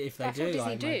if they do,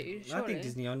 I think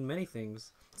Disney own many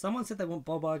things. Someone said they want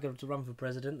Bob Iger to run for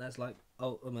president. That's like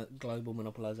ultimate global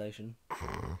monopolization.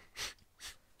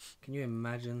 Can you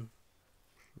imagine?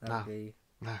 That would be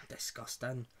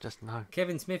disgusting. Just no.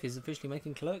 Kevin Smith is officially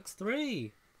making Clerks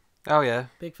 3. Oh yeah.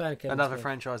 Big fan of Kevin Another Smith.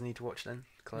 franchise I need to watch then.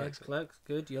 Clerks. Yeah, Clerks,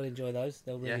 good. You'll enjoy those.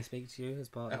 They'll really speak to you as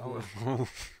part of your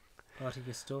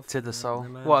stuff. To the soul.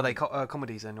 What are they?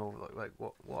 Comedies then, or like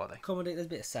what are they? Comedy. There's a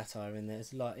bit of satire in there.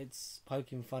 It's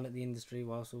poking fun at the industry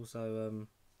whilst also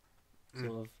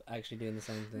sort of actually doing the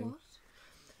same thing.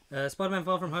 What? Spider-Man: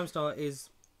 Far From Home star is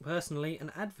personally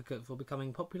an advocate for becoming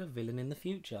a popular villain in the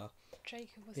future.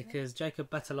 Jacob, because Jacob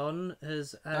Batalon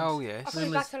has had... Oh, yes. I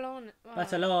Batalon.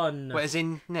 Batalon. Well, as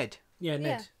in Ned? Yeah,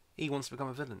 Ned. Yeah. He wants to become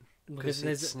a villain. Because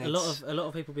there's a lot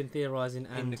of people been theorising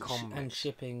and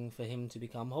shipping for him to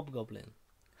become Hobgoblin.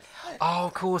 Oh,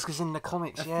 of course, because in the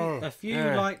comics, a few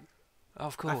like...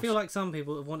 Of course. I feel like some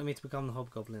people have wanted me to become the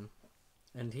Hobgoblin.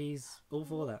 And he's all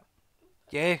for that.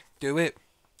 Yeah, do it.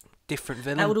 Different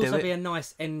villain, that would also be a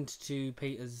nice end to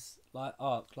Peter's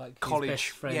arc, like college his best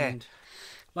friend. Yeah.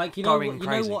 Like you know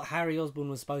what Harry Osborn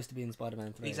was supposed to be in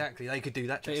Spider-Man 3. Exactly, they could do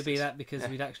that. But it'd be that because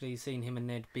we'd actually seen him and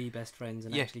Ned be best friends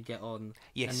and actually get on.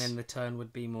 Yes. And then the turn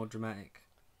would be more dramatic.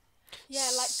 Yeah,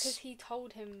 like because he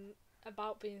told him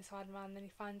about being Spider-Man, and then he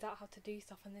finds out how to do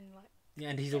stuff, and then like.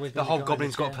 Yeah, and he's always the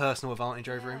Hobgoblin's got a personal advantage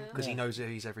over him because he knows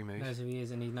he's every move. Knows who he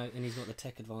is, and he's got the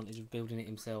tech advantage of building it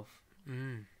himself.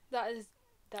 Mm. That is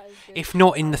good. If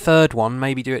not in the third one,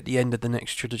 maybe do it at the end of the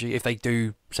next trilogy. If they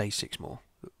do say 6 more.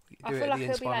 I feel like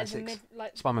it'll be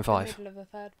like Spider-Man 5. the middle of the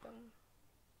third film.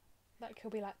 Like he'll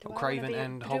be like, do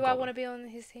I want to be on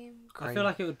his team? I feel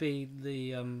like it would be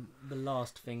the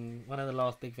last thing, one of the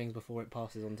last big things before it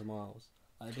passes on to Miles.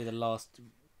 Like it'd be the last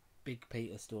big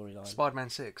Peter storyline.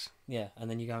 Spider-Man 6. Yeah, and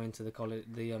then you go into the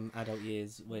adult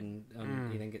years when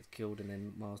he then gets killed and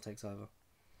then Miles takes over.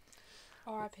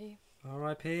 R.I.P.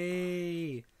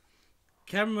 R.I.P.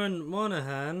 Cameron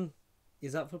Monaghan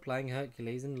is up for playing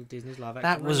Hercules in Disney's live action.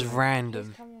 That was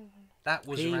random. That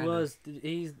was random.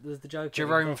 He was the Joker.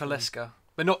 Jerome Valeska.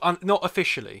 But not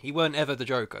officially. He weren't ever the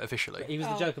Joker, officially. He was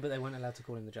the Joker, but they weren't allowed to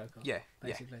call him the Joker. Yeah,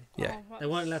 basically. Yeah. They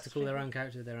weren't allowed to call their own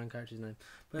character's name.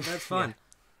 But that's fine.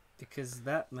 Because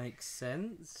that makes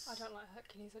sense. I don't like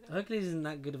Hercules. Hercules isn't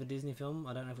that good of a Disney film.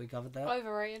 I don't know if we covered that.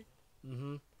 Overrated.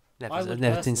 Mm-hmm. I would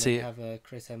never see it. Have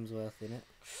Chris Hemsworth in it.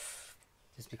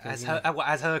 Just because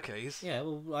as Hercules. Yeah,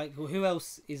 well, who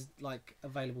else is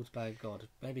available to play a god?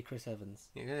 Maybe Chris Evans.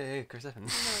 Yeah, Chris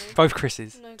Evans. No. Both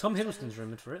Chris's. No, Tom Hiddleston's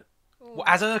rumoured for it. What,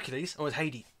 as Hercules or as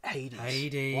Hades?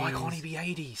 Hades. Why can't he be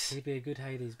Hades? He'd be a good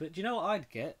Hades. But do you know what I'd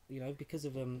get? Because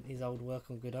of his old work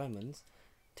on Good Omens,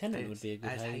 Tennant would be a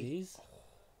good Hades.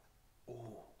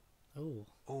 Oh.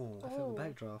 I feel the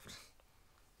backdraft.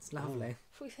 It's lovely. I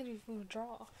thought you said you were from a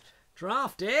draft.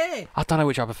 Drafty! I don't know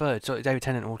which I preferred. So David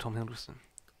Tennant or Tom Hiddleston?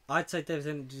 I'd say David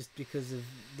Tennant just because of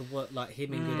the work, like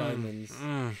him in Good Omens.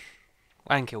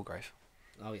 And Kilgrave.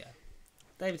 Oh yeah.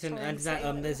 David Tennant,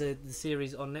 and there's the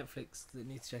series on Netflix that you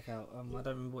need to check out. I don't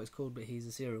remember what it's called, but he's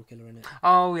a serial killer in it.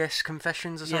 Oh yes,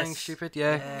 Confessions or something stupid.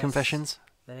 Yeah, yes. Confessions.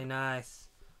 Very nice.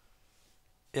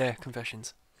 Yeah,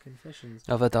 Confessions. Confessions.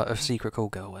 Of a secret call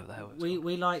girl, whatever the hell.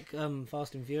 We like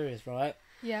Fast and Furious, right?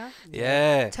 Yeah.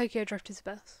 Yeah. Tokyo Drift is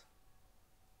the best.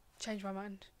 Change my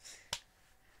mind.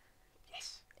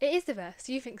 Yes. It is the best.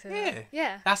 You think so? Yeah.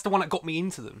 Yeah. That's the one that got me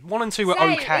into them. 1 and 2 were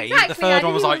okay. Exactly. The third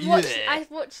one was like, I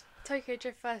watched Tokyo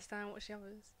Drift first, and I watched the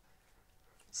others.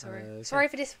 Sorry. Sorry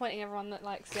for disappointing everyone that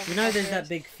likes the others. There's that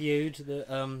big feud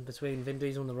that between Vin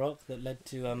Diesel and The Rock that led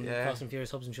to Fast and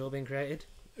Furious Hobbs and Shaw being created.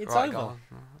 It's over.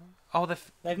 Oh,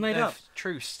 They've made up.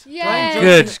 truced. Yeah.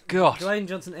 Good God. Dwayne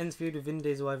Johnson ends feud with Vin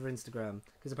Diesel over Instagram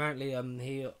because apparently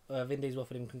Vin Diesel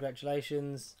offered him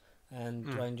congratulations, and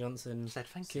Dwayne Johnson Said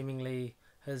thank you. seemingly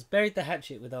has buried the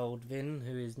hatchet with old Vin,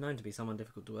 who is known to be someone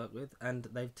difficult to work with, and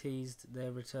they've teased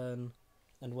their return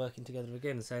and working together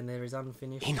again, saying there is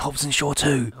unfinished In Hobbs and Shaw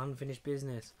 2. unfinished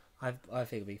business. I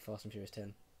think it'll be Fast and Furious 10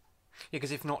 Yeah,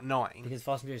 because if not 9. because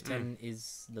Fast and Furious 10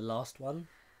 is the last one.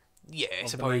 Yeah, Of the main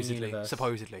supposedly. universe.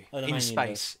 Supposedly. Oh, the In main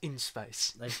space. In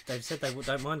space. They've said they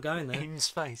don't mind going there In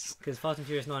space. because Fast and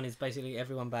Furious 9 is basically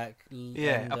everyone back.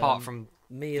 Yeah, and, apart from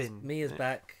Mia's Vin.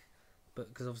 back, but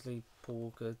because obviously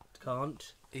Paul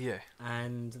can't, yeah,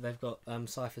 and they've got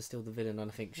Cypher still the villain, and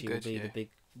I think she will Good, be yeah. the big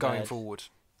going bad forward.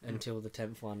 until the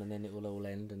 10th one, and then it will all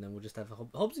end, and then we'll just have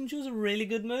Hobbs and Shaw's a really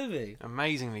good movie.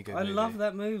 Amazingly good. I movie. love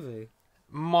that movie.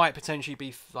 Might potentially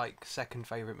be like second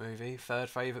favourite movie, third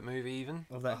favourite movie even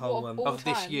Of that whole What, all of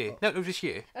this time? year. No, of this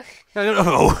year.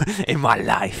 No, in my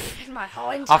life. My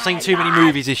whole entire I've seen too many life.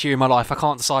 movies this year in my life. I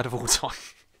can't decide of all time.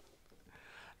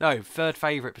 No, third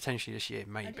favourite potentially this year, I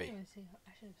didn't maybe. even see that.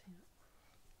 I should have seen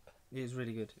it. It's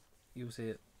really good. You'll see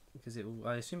it because it will.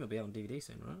 I assume it'll be out on DVD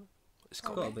soon, right? It's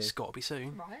Gotta got to be. be. It's got to be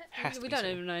soon. Right? Has to We be don't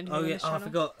soon. even know anything Oh on yeah, this I channel.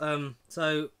 forgot.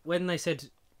 So when they said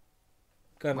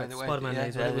going When back to they went- Spider-Man yeah,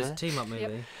 days, when it was yeah. a team-up movie,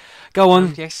 Yep. Go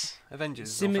on. Yes,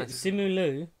 Avengers. Simu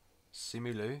Liu,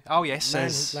 Simulu. Oh yes, man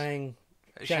says playing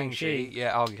Shang-Chi.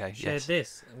 Yeah. Oh, okay. shared Yes.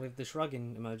 this with the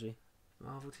shrugging emoji.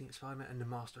 Marvel Team Spider-Man and the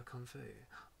Master of Kung Fu.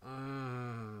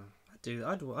 I'd do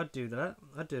that.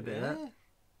 I'd do a bit of that.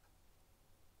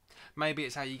 Maybe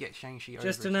it's how you get Shang-Chi over.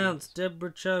 Just announced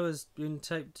Deborah Cho has been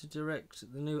taped to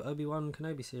direct the new Obi-Wan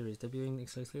Kenobi series, debuting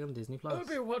exclusively on Disney Plus.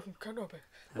 Obi-Wan Kenobi.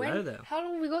 Hello there. How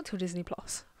long have we got till Disney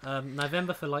Plus?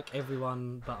 November for like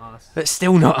everyone but us. But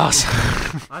still not us.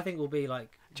 I think will be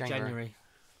like January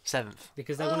 7th.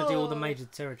 because they want to do all the Oh. major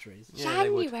territories. Yeah, they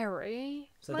would. January.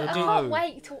 So Like, they'll I do- can't No.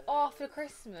 wait till after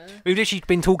Christmas. We've literally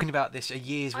been talking about this a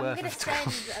year's I'm worth gonna of send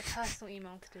time. a personal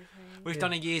email to Disney. We've Yeah.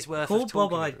 done a year's worth Call of Bob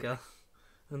talking. about it. Iger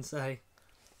and say,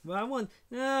 "Well, I want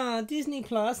Disney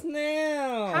Plus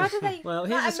now." How do they? Well,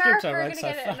 here's like, a script America I are wrote, gonna so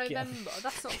get it in fuck yeah. November.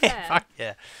 That's not Yeah, fair. fuck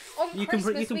yeah. On You can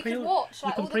Christmas, we could watch. Like, you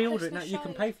all can the pre-order it now. Christmas You can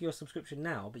shows. pay for your subscription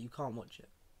now, but you can't watch it.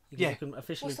 Yeah. You can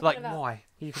officially What's the Like point of that? why?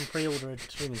 you can pre-order a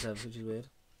streaming service, which is weird.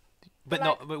 But like,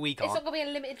 not. But we It's can't. not gonna be a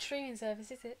limited streaming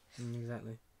service, is it?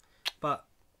 Exactly. But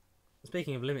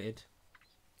speaking of limited,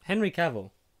 Henry Cavill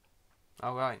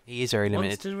Oh right, he is very wants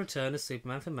limited. to return as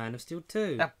Superman for Man of Steel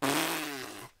 2. Now,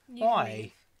 You why?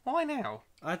 leave. Why now?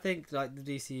 I think like the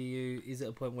DCU is at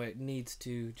a point where it needs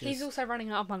to just He's also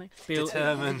running out of money. build.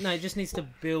 determined. No, it just needs to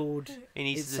build He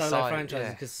needs its to solo decide. franchise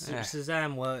Yeah. because yeah.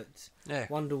 Shazam worked, Yeah.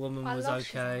 Wonder Woman I was love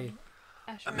okay,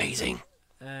 Shazam. Ashra. Amazing.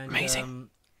 and Amazing.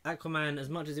 Aquaman, as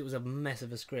much as it was a mess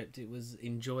of a script, it was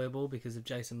enjoyable because of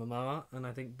Jason Momoa, and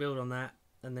I think build on that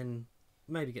and then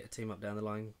maybe get a team up down the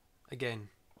line. Again,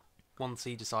 once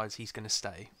he decides he's going to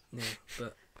stay. Yeah,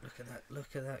 but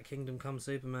look at that Kingdom Come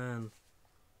Superman.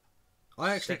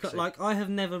 I actually Sexy. I have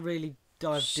never really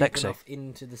dived Sexy. deep enough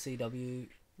into the CW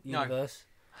universe.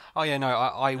 Oh yeah, no,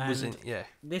 I And- wasn't. Yeah.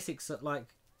 This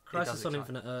Crisis does on excite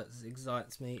Infinite Earths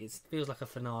excites me. It feels like a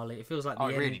finale. It feels like Oh,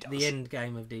 the it end, really does. the end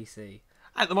game of DC.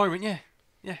 At the moment, yeah.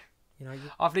 You know,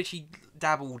 I've literally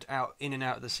dabbled out in and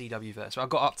out of the CW verse. So I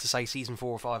got up to say season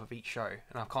 4 or 5 of each show,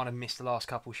 and I've kind of missed the last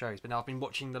couple shows. But now I've been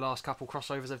watching the last couple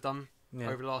crossovers they've done yeah.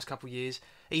 over the last couple of years.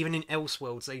 Even in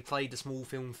Elseworlds, they played the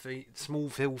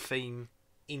Smallville theme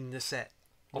in the set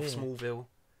of Yeah. Smallville,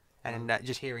 and that,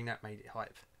 just hearing that made it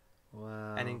hype.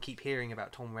 Wow. And then keep hearing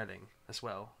about Tom Welling as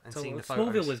well, and So, seeing the Smallville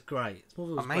photos. was great.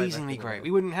 Smallville was Amazingly great. back in great. the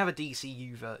We wouldn't have a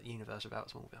DCU universe without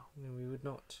Smallville. day. No, we would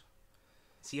not.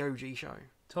 It's the OG show.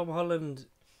 Tom Holland,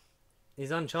 his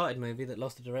Uncharted movie that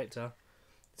lost a director,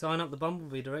 sign up the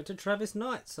Bumblebee director Travis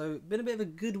Knight. So been a bit of a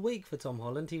good week for Tom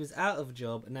Holland. He was out of a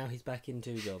job and now he's back in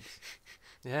 2 jobs.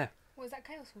 Yeah. What was that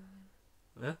Chaos Walking?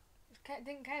 Yeah?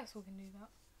 Didn't Chaos Walking do that?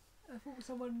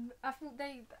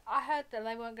 I heard that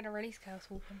they weren't going to release Chaos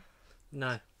Walking.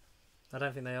 No, I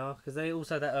don't think they are because they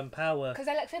also that Power, Because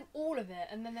they like filmed all of it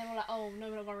and then they were like, oh no,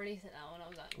 we're not going to release it now. And I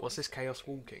was like, What's this Chaos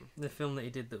Walking? the film that he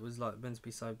did that was like meant to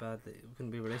be so bad that it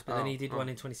couldn't be released. But then he did one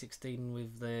in 2016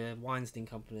 with the Weinstein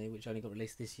Company, which only got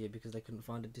released this year because they couldn't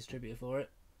find a distributor for it.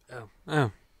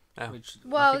 Oh. Which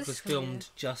Well, I think this was is weird. filmed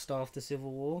just after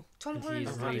Civil War. Tom and Holland he's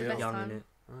doesn't have really the best young time. in it.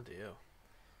 Oh dear.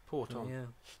 Poor Tom. Yeah.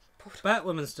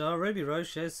 Batwoman star Ruby Rose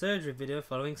shares surgery video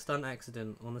following stunt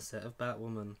accident on the set of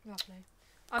Batwoman. Lovely.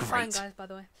 I'm fine, Great. guys, by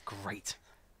the way. Great.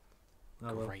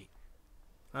 Oh, well. Great.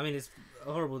 I mean, it's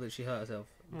horrible that she hurt herself.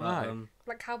 But, No.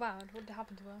 Like, how bad? What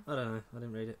happened to her? I don't know. I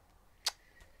didn't read it.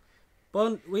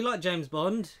 Bond. We like James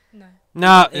Bond. No.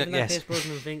 No, Even though yes. Pierce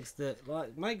Brosnan thinks that,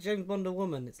 like, make James Bond a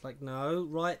woman. It's like, no,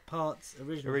 write parts,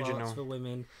 original parts for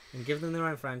women, and give them their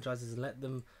own franchises and let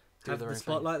them have the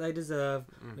spotlight they deserve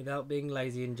without being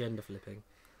lazy and gender flipping.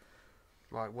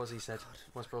 Right, what's he said?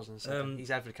 What's Brosnan said?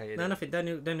 He's advocated. No, nothing.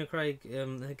 Daniel Craig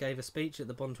gave a speech at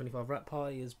the Bond 25 wrap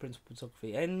party as principal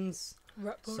photography ends.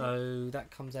 So that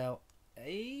comes out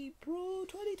April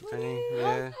 2020.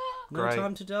 Yeah. No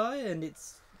Time to Die, and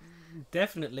it's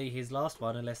definitely his last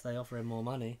one unless they offer him more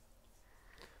money.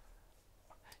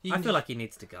 I feel like he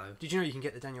needs to go. Did you know you can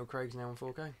get the Daniel Craigs now in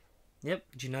 4K? Yep.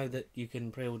 Do you know that you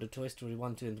can pre-order Toy Story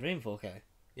 1, 2 and 3 in 4K?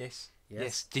 Yes.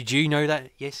 Did you know that?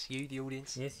 Yes, you, the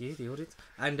audience. Yes, you, the audience.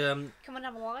 And come on,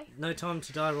 have a lie. No Time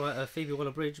to Die writer Phoebe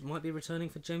Waller-Bridge might be returning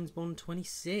for James Bond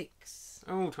 26.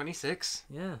 Oh, 26.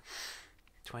 Yeah.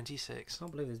 26. I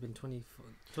can't believe there's been 24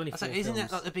 Isn't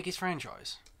that like the biggest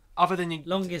franchise? Other than the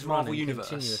longest Marvel running universe?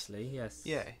 Continuously, yes.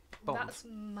 Yeah. Bond. That's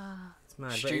mad. It's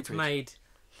mad, Stupid. but it's made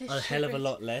a hell of a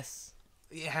lot less.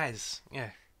 It has,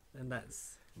 yeah. And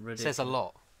that's ridiculous. Says a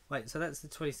lot. Wait, so that's the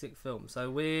 26th film. So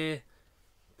we're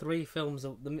 3 films. The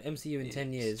MCU in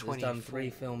 10 years has done 3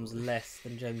 films less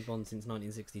than James Bond since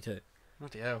 1962.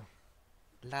 Bloody hell.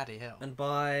 Laddie hell. And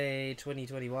by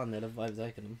 2021, they'll have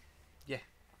overtaken them. Yeah.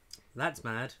 That's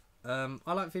mad.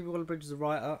 I like Phoebe Waller-Bridge as a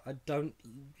writer. I don't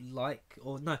like,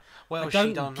 I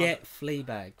don't get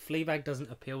Fleabag. Fleabag doesn't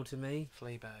appeal to me.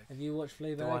 Fleabag. Have you watched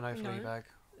Fleabag? Do I know Fleabag?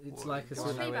 It's like a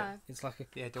sort of, it's like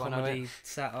a do I know comedy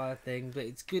satire thing, but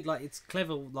it's good. Like, it's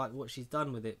clever, like what she's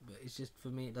done with it. But it's just, for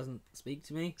me, it doesn't speak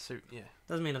to me. So yeah,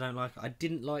 doesn't mean I don't like her. I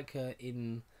didn't like her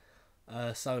in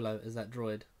Solo as that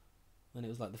droid. When it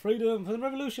was like, the freedom for the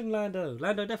revolution, Lando.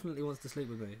 Lando definitely wants to sleep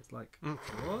with me. It's like,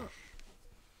 what?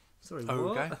 Sorry,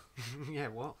 what? Okay. Yeah,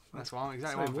 what? That's what I'm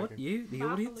exactly. Sorry, what? You, the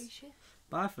audience? Felicia.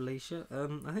 Bye, Felicia.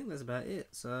 I think that's about it.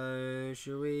 So,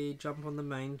 shall we jump on the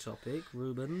main topic?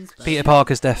 Rubens. Peter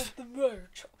Parker's death.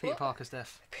 Peter Parker's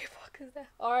death. Peter Parker's death.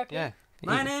 R.I.P. Yeah.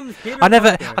 My name's Peter I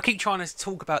Parker. keep trying to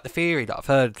talk about the theory that I've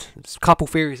heard. A couple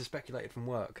theories are speculated from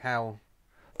work how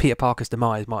Peter Parker's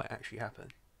demise might actually happen,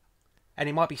 and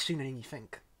it might be sooner than you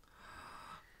think.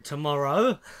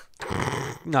 Tomorrow?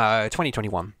 No,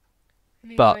 2021.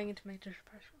 But going into major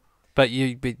depression.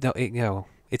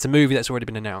 It's a movie that's already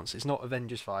been announced. It's not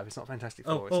Avengers 5. It's not Fantastic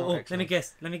Four. It's not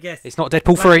Let me guess. It's not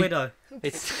Deadpool Black 3. Widow.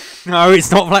 It's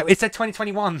not Black. It said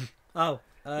 2021.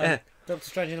 Yeah. Doctor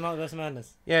Strange in the Multiverse of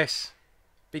Madness. Yes,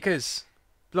 because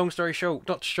long story short,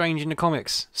 Doctor Strange in the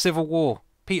comics, Civil War,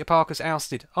 Peter Parker's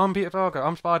ousted. I'm Peter Parker.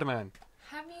 I'm Spider-Man.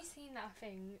 Have you seen that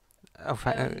thing? Oh,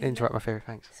 interrupt my theory.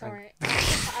 Thanks. Sorry, I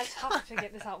just have to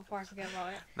get this out before I forget about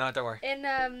it. No, don't worry.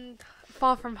 In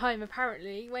Far From Home,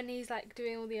 apparently, when he's like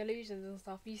doing all the illusions and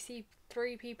stuff, you see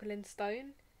 3 people in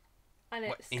stone, and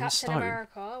it's in Captain stone?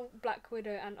 America, Black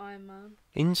Widow, and Iron Man.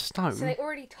 In stone. So they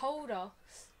already told us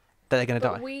that they're going to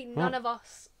but die. None of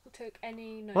us took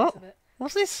any notice What? of it.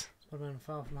 What's this? Spider-Man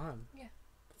Far From Home? Yeah.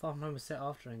 Far From Home was set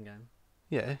after Endgame.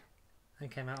 Yeah. And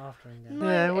came out after Endgame. No,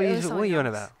 Yeah. it What was are something you on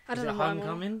else. about? I don't Is know it what I'm on.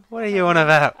 Homecoming? What are you on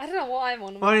about? I don't know what I'm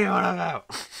on. What are you on about?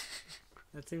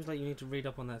 It seems like you need to read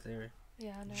up on that theory.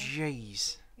 Yeah, I know.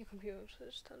 Jeez. Your computer will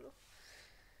just turn off.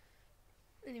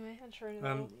 Anyway, I'm sure.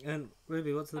 And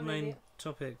Ruby, what's the I'm an main idiot.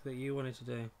 topic that you wanted to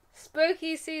do?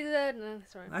 Spooky season. No,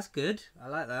 sorry. That's good. I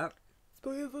like that.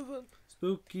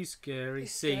 Spooky, scary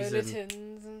season.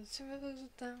 Skeletons and shivers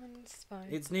down the spine.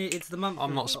 It's the month.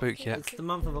 I'm not spooked yet. It's the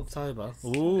month of October.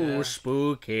 Ooh, Yeah.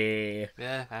 spooky.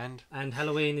 Yeah, And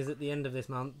Halloween is at the end of this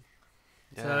month.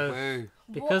 yeah. So- Woo.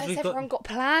 Because what has we've got- everyone got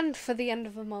planned for the end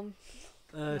of the month?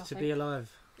 To Nothing. be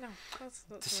alive. No, that's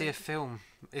To see a film,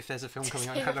 if there's a film coming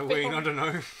out see on a Halloween, film. I don't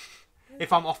know.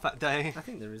 If I'm off that day, I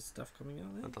think there is stuff coming out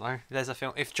I there. don't know. There's a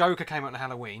film. If Joker came out on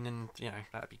Halloween, and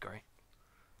that'd be great.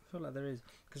 I feel like there is.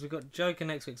 Because we've got Joker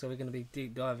next week, so we're going to be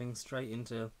deep diving straight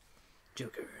into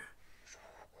Joker.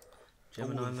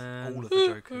 Gemini Man. All of the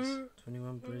Jokers.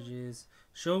 21 Bridges.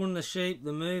 Shaun the Sheep,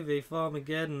 the movie,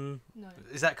 Farmageddon. No.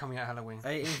 Is that coming out Halloween?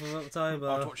 18th of I'd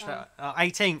October. watch that.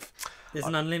 18th. There's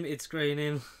an unlimited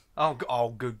screening. Oh,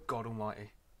 good God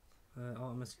Almighty.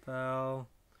 Artemis Fowl.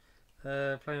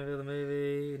 Plainville the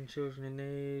movie, and Children in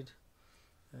Need.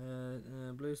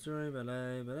 Blue Story,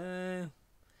 Ballet.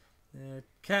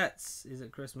 Cats is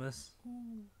at Christmas.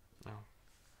 Oh.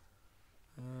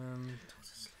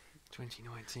 Doctor Sleep.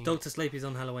 2019. Doctor Sleep is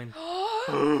on Halloween.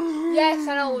 Yes,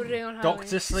 I know what we're doing on Halloween.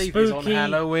 Doctor Sleep is on Spooky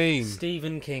Halloween.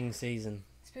 Stephen King season.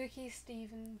 Spooky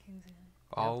Stephen King.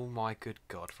 Oh my good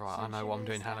God! Right, I know what I'm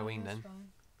doing Halloween then.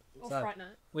 Or So- Fright Night.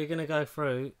 We're gonna go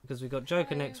through because we've got Joker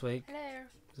Hello. next week. Hello.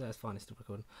 That's fine, it's still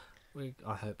recording.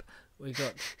 I hope We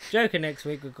got Joker next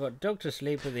week. We've got Doctor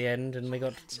Sleep at the end, and we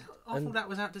got. I thought that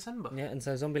was out December. Yeah, and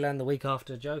so Zombieland the week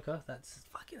after Joker. That's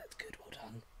good. Well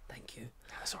done. Thank you.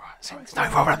 That's alright. Thanks No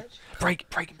very problem. much.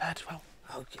 Breaking Bad as well.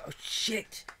 Oh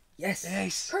shit! Yes.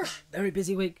 Yes. Very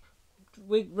busy week.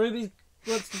 Ruby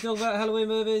wants to talk about Halloween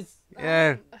movies.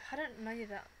 Yeah. I don't know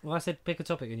that. Well, I said pick a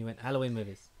topic, and you went Halloween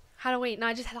movies. Halloween. No,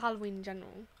 I just had Halloween in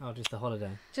general. Oh, just the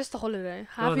holiday. Just the holiday.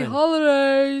 Go on Happy then.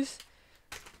 holidays.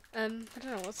 I don't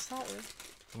know what to start with.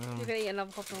 Well, You're gonna eat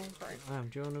another popcorn,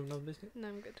 right? do you want another biscuit? No,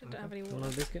 I'm good. I don't Okay. have any Do you more. want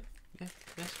another biscuit? Yeah.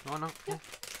 Yes. Why not? Yeah.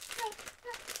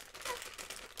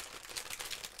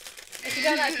 If you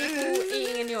don't like people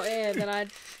eating in your ear, then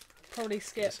I'd probably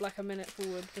skip like a minute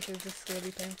forward because this is gonna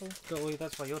be painful. Well,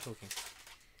 that's why you're talking.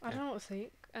 I don't know what to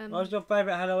think. What's your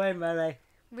favourite Halloween movie?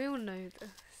 We all know this.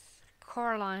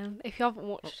 Coraline. If you haven't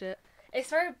watched it,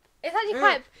 it's actually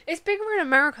quite. It's bigger in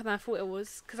America than I thought it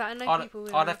was because I know people.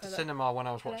 In I America left the that- cinema when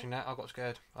I was Hello? watching that. I got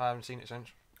scared. I haven't seen it since.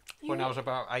 You- When I was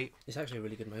about 8. It's actually a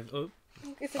really good movie. Oh,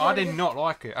 It's a I very did good- not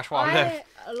like it. That's why I left.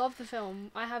 I love the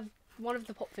film. I have one of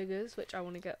the pop figures, which I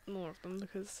want to get more of them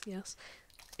because yes,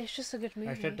 it's just a good movie.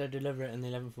 I said they'd deliver it on the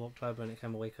 11th of October, and it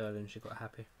came a week early, and she got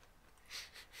happy.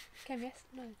 Came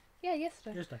yesterday. No. Yeah,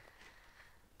 yesterday. Yesterday.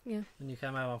 Yeah. And you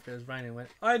came out after it was raining and went,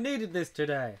 I needed this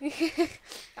today.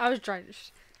 I was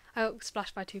drenched. I got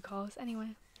splashed by 2 cars. Anyway.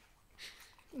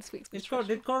 This week's been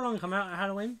Did Coraline come out at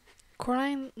Halloween?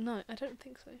 Coraline? No, I don't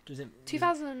think so. Does it?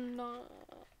 2009.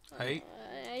 8?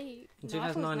 8. In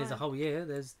 2009 is a whole year.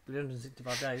 There's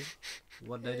 365 days.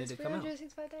 What day did it come out?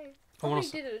 365 days. I wanna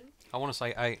Probably didn't. I want to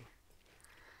say 8.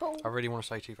 But I really want to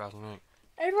say 2008.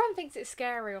 everyone thinks it's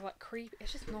scary or like creepy.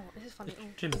 It's just not. It's just funny. Oh,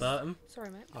 Tim Burton. sorry,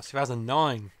 mate. Oh,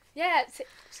 2009. Yeah,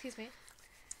 excuse me.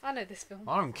 I know this film.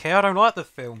 I don't care. I don't like the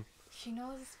film. She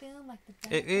knows this film like the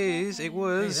back It of her is. It hand.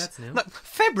 was. Hey, that's new. No,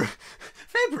 February.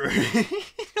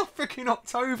 Not freaking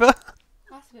October.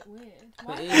 That's a bit weird. But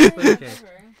Why it is is it spooky.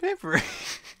 February? February.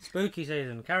 Spooky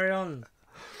season. Carry on.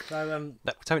 So,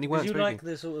 That totally did weren't you spooky. like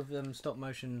the sort of stop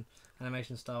motion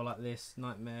animation style like this?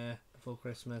 Nightmare Before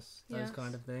Christmas? Those Yes.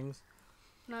 kind of things?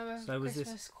 No, So was this-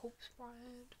 Christmas Corpse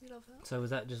Bride. We love it. So was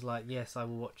that just like, yes, I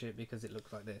will watch it because it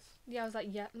looks like this? Yeah, I was like,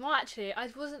 yeah. No, actually, I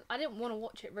didn't want to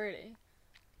watch it really,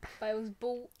 but it was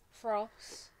bought for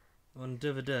us. On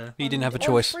DVD. You didn't have a On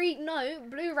choice.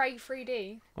 Blu-ray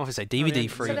 3D. What if I say DVD yeah.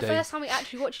 3D? So the first time we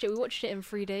actually watched it in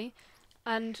 3D,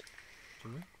 and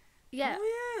Did we? yeah,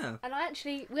 Oh, yeah. and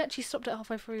we actually stopped it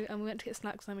halfway through and we went to get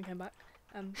snacks and then we came back.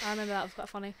 I remember that was quite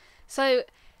funny. So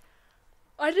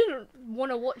I didn't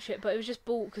want to watch it, but it was just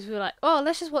bought because we were like, oh,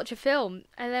 let's just watch a film,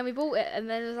 and then we bought it, and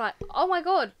then it was like, oh my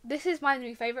god, this is my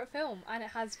new favourite film, and it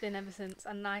has been ever since,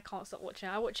 and I can't stop watching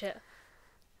it. I watch it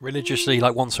Religiously,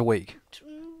 like once a week.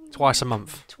 Twice a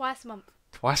month. Twice a month.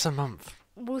 Twice a month.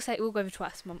 We'll go over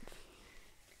twice a month.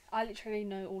 I literally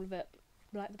know all of it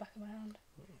like the back of my hand.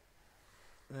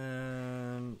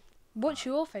 What's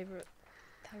your favourite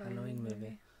Halloween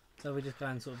movie? So we're just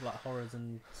going sort of like horrors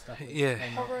and stuff. that Yeah.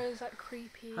 came out. Horrors, like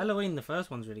creepy. Halloween, the first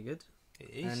one's really good. It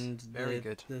is. And very the,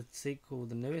 good. The sequel,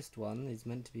 the newest one, is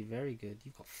meant to be very good.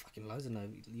 You've got fucking loads of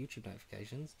YouTube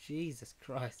notifications. Jesus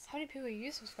Christ. How many people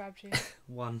you subscribe to?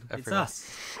 One. Everyone. It's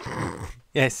us.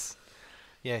 Yes.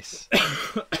 Yes.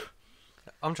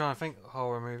 I'm trying to think of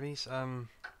horror movies.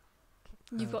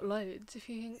 You've got loads. If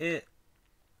you think It.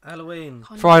 Halloween.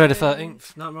 Friday the Conjuring,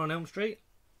 13th. Nightmare on Elm Street.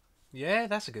 Yeah,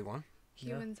 that's a good one.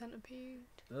 Human Centipede,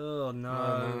 Oh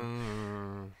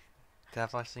no.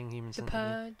 Have I seen Human The Centipede?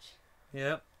 Purge,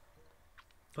 Yep.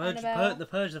 Annabelle. The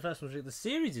Purge, the first one. The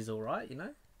series is alright, you know.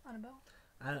 Annabelle.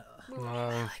 And, No.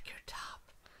 like your top.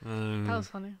 That was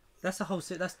funny. That's the whole.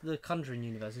 That's the Conjuring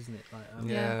universe, isn't it? Like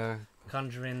Yeah.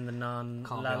 Conjuring, the Nun,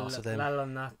 Can't be arsed with them. La La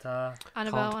Nata,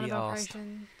 Annabelle, be Annabelle arsed.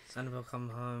 Creation. Annabelle Come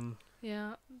Home. Yeah.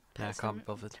 Yeah, I Pet can't be Sematary-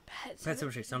 bothered. Pet Pet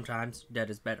Sematary. Sometimes dead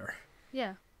is better.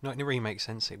 Yeah. Not in the remake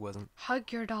sense, it wasn't.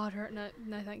 Hug your daughter. No,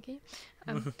 thank you.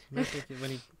 When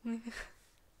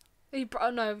he,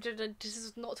 No,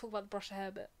 just not talk about the brush of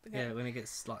hair bit. Okay. yeah, when he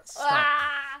gets like stuck.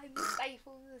 Ah,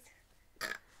 stifles.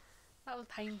 That was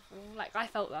painful. Like I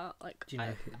felt that. Like Do you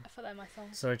know who- I felt that in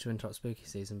myself. Sorry to interrupt spooky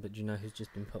season, but do you know who's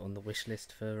just been put on the wish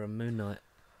list for Moon Knight?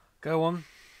 Go on.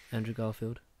 Andrew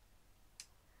Garfield.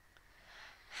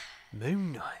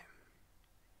 Moon Knight.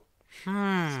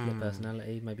 Split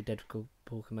personality. Maybe Deadpool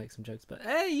can make some jokes, but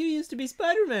hey, you used to be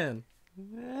Spider-Man.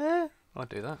 Yeah, I'd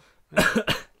do that.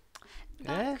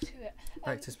 Back to it.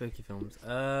 Back to spooky films.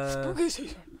 Spooky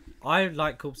season. I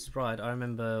like Corpse Bride. I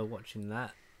remember watching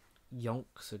that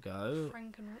yonks ago.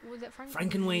 Was it Frank?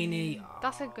 Frankenweenie.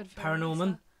 That's a good film.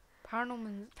 Paranorman.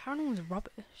 Paranormal's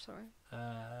rubbish. Sorry.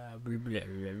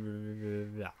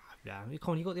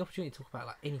 Come on, you got the opportunity to talk about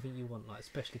like anything you want, like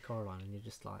especially Coraline, and you're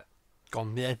just like,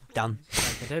 Gone there, done.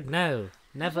 like, I don't know.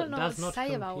 Never I don't know does what not to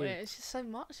say about compute. it. It's just so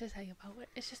much to say about it.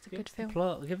 It's just a Give good us the film.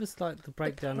 plot. Give us like the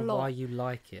breakdown of plot. why you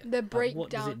like it. The Like, breakdown. what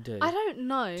does it do I don't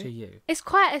know. to you? It's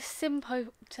quite a simple.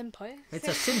 It's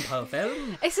a simple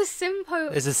film. It's a simple.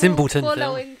 It's a simpleton film.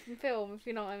 following film, if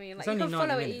you know what I mean. Like It's you only can follow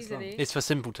 90 it minutes long. easily. It's for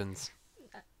simpletons.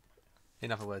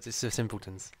 In other words, it's for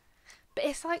simpletons. But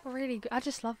it's like really good. I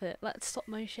just love it. Like stop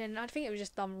motion. I think it was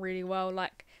just done really well.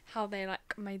 Like how they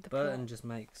like made the Burton plot. just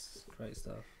makes great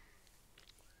stuff.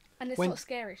 And it's When- not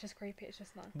scary. It's just creepy. It's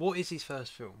just nice. What is his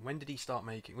first film? When did he start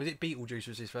making? Was it Beetlejuice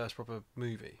was his first proper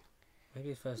movie? Maybe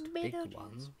his first big Beetlejuice,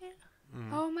 one. Mm.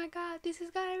 Oh my god, this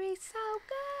is gonna be so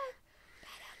good.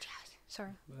 Beetlejuice.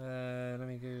 Sorry. Let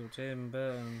me Google Tim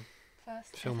Burton.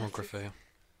 First. Filmography.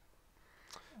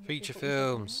 Feature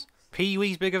films.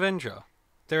 Pee-wee's Big Adventure.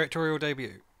 Directorial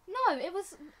debut. No, it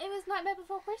was Nightmare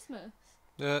Before Christmas.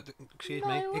 Excuse No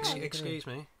me. way. Excuse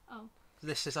me. Oh.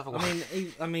 This is other one.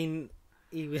 I mean,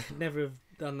 he would never have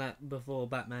done that before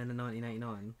Batman in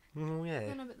 1989. Oh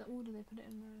yeah. No, but the order they put it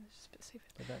in was just a bit stupid.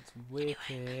 But that's wicked.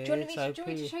 Do you want me So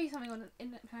to show you something on the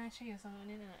internet? Can I show you something on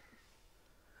the internet?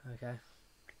 Okay,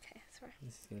 Okay, sorry.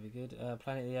 this is gonna be good.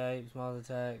 Planet of the Apes, Mars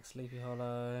Attack, Sleepy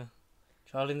Hollow,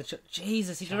 Charlie in the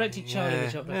Jesus, he directed Charlie in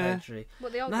the Chocolate Factory.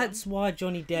 What, the old That's why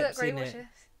Johnny one? Depp's Look, in watch it. this.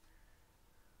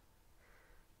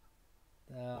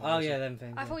 Oh yeah, them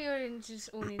things. I thought you were just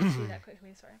all need to see that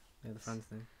quickly, sorry. Yeah, the Friends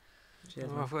thing. Cheers,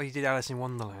 Oh, I man. thought he did Alice in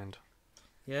Wonderland.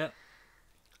 Yeah.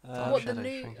 What, the Shadow,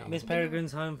 new... thank you. Miss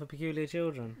Peregrine's Home for Peculiar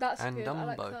Children. That's And good, I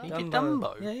like Dumbo. that. He did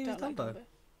Dumbo. Yeah, he was Don't like Dumbo.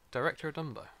 Director of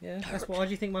Dumbo. Yeah, that's why. Why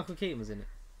do you think Michael Keaton was in it?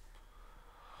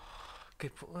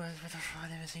 Good. I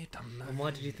never see Dumbo. And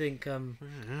why did you think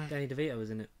Danny DeVito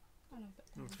was in it? I know,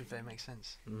 but- To be fair, it makes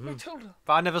sense. I told her.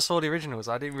 But I never saw the originals.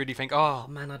 I didn't really think. Oh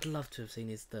Oh, man, I'd love to have seen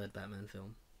his third Batman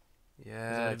film.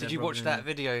 yeah. Is it Did you Robin watch in that it?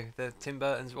 video? The Tim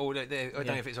Burton's. Or I don't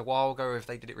know if it's a while ago or if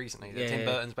they did it recently. The Yeah, Tim yeah.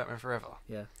 Burton's Batman Forever.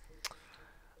 Yeah.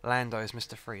 Lando's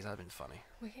Mr. Freeze. That'd been funny.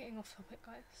 We're getting off topic,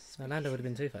 guys. Orlando would have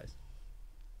been Two-Face.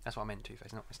 That's what I meant.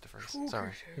 Two-Face, not Mr. Freeze.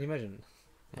 Sorry. Can you imagine?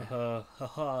 Yeah.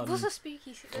 What's a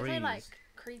spooky... There's no, like, Freeze.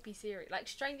 creepy series. Like,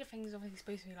 Stranger Things is obviously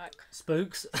supposed to be, like...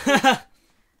 Spooks.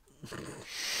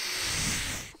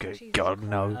 Good Jesus God,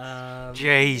 no.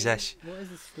 Jesus. Jesus. What is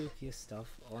the spookiest stuff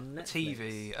on Netflix?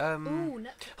 TV. Ooh,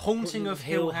 Netflix. Haunting of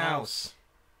Hill House.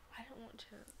 I don't watch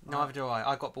it. Neither do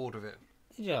I. I got bored of it.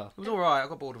 Did ya? It was alright. I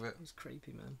got bored of it. It was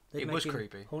creepy, man. It was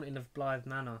creepy. Haunting of Blythe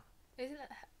Manor. Isn't it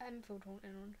Enfield Haunting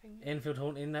or anything? Enfield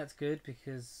Haunting, that's good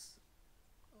because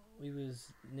we was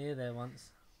near there once.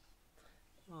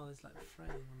 Oh, there's like frame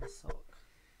on the sock.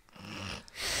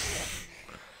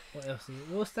 What else?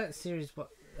 What's that series? What?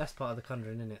 That's part of the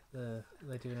Conjuring, isn't it?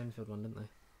 They do an Enfield one, don't they?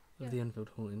 Yeah. Of the Enfield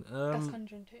Haunting. That's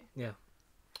Conjuring too. Yeah.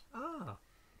 Ah.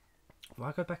 Well,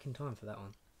 I go back in time for that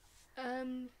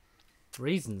one.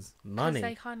 Reasons. 'Cause Money.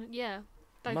 They kind of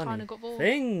They Money. kind of got bored.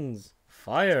 Things.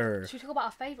 Fire. Should we talk about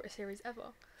our favourite series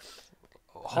ever?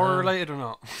 Horror related or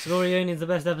not? Glory Union's the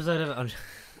best episode ever.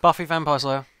 Buffy Vampire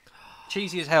Slayer.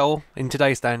 Cheesy as hell in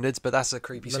today's standards, but that's a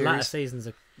creepy The latter series. season's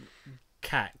a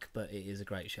cack, but it is a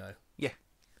great show. Yeah.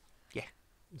 Yeah.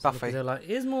 So Buffy. because they're like,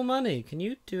 here's more money. Can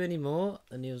you do any more?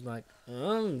 And he was like,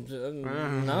 no.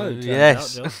 turns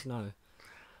yes. out, Josh, no.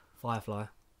 Firefly.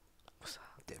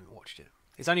 Didn't watch it.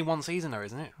 It's only one season though,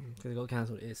 isn't it? Because it got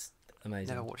cancelled. It's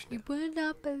amazing. Never watched You it. would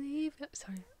not believe it.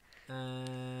 Sorry.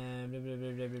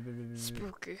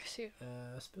 Spooky. Spooky.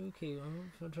 Spooky.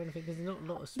 I'm trying to think. There's not a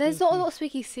lot of spooky. There's not a lot of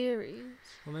spooky series.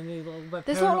 Well, maybe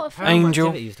There's not a lot of Angel.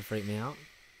 Activity used to freak me out.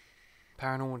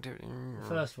 Paranormal Activity. The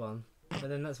first one. But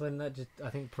then that's when that just, I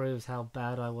think, proves how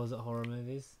bad I was at horror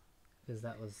movies. Because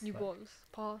that was... You like, was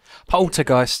past.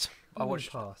 Poltergeist. I I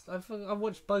watched. past. I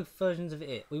watched both versions of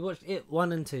It. We watched It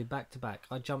 1 and 2 back to back.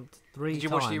 I jumped 3 times. Did you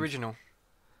watch the original?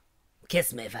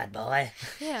 Kiss me, fat boy.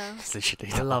 Yeah.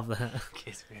 I love that.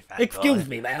 Kiss me, fat Excuse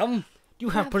me, ma'am. You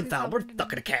have Yeah, Prince Prince Albert Albert.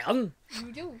 stuck in a can.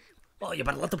 You do. Oh, you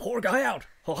better let the poor guy out.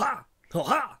 Ho ha! Ho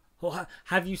ha! Ho ha!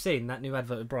 Have you seen that new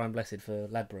advert with Brian Blessed for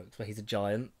Ladbrokes where he's a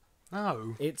giant?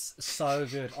 No. It's so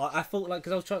good. I thought like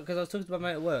because I was talking to my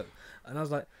mate at work and I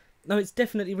was like, no, it's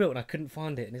definitely real, and I couldn't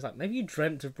find it. And he's like, maybe you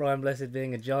dreamt of Brian Blessed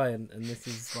being a giant, and this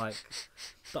is like,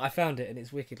 but I found it, and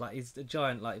it's wicked. Like he's a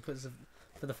giant. Like he puts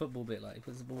for the football bit, like he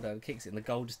puts the ball down, kicks it, and the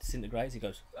goal just disintegrates. He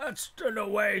goes, "That's an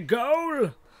away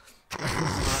goal."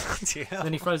 Yeah.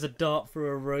 Then he throws a dart through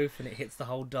a roof, and it hits the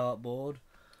whole dartboard.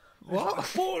 What?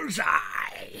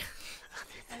 Bullseye!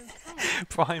 Okay.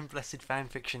 Brian Blessed fan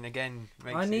fiction again.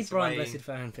 I need Brian way... Blessed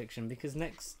fan fiction because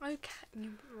Okay.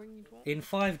 You what? in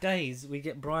 5 days we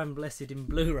get Brian Blessed in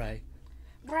Blu-ray.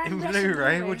 Brian In Blessed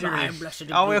Blu-ray? What do you Brian mean? Blessed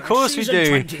in Oh, Blu-ray. of course we Season do.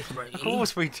 23. Of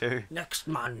course we do. Next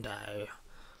Monday,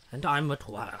 and I'm at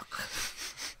work.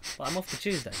 But I'm off for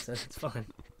Tuesday, so it's fine.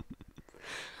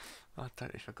 I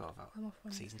totally forgot about I'm off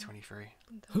Wednesday. season 23.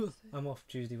 and Thursday. I'm off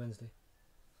Tuesday, Wednesday.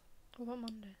 What about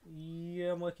Monday?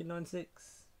 Yeah, I'm working 9-6.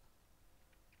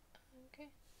 Okay.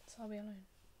 So I'll be alone.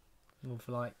 Well,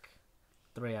 for like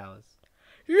 3 hours.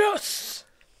 Yes!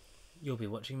 You'll be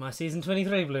watching my season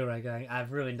 23 Blu-ray going,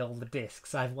 I've ruined all the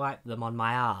discs, I've wiped them on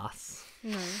my arse.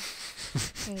 No.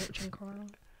 I'm watching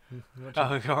Coraline.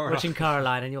 Watching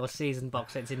Caroline and your season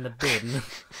box set's in the bin.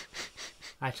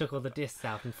 I took all the discs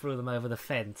out and threw them over the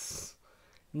fence.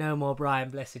 No more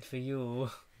Brian Blessed for you.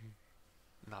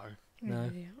 No. No.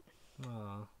 Yeah.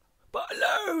 Aww.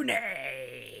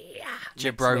 Baloney!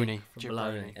 Jabroni. Next week for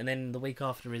Baloney. And then the week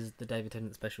after is the David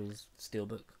Tennant Specials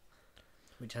Steelbook,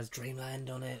 which has Dreamland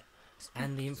on it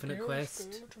and the Infinite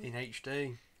Quest. In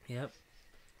HD. Yep.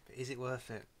 But is it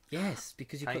worth it? Yes,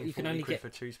 because you Paying can 40 only quid get for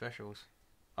 2 specials.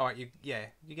 Alright, you're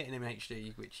getting them in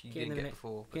HD, which you didn't get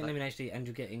before. getting them in HD, and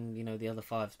you're getting the other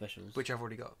 5 specials. Which I've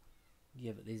already got.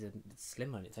 Yeah, but these are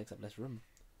slimmer and it takes up less room.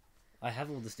 I have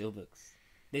all the Steelbooks.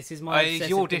 This is my That's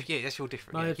your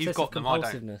different. my Yeah. You've got them, I don't.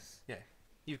 compulsiveness.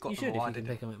 You've got You them, should all, I if you can didn't.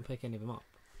 pick them and pick any of them up,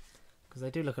 because they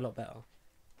do look a lot better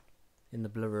in the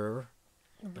blur.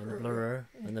 And the blur,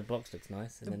 and the box looks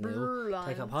nice, and then they all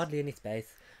take up hardly any space.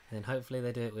 And then hopefully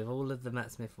they do it with all of the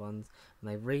Matt Smith ones, and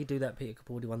they redo that Peter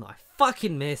Capaldi one that I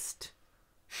fucking missed.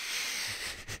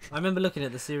 I remember looking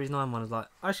at the Series 9 one, I was like,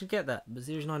 I should get that, but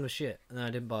Series 9 was shit, and then I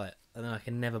didn't buy it, and then I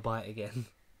can never buy it again.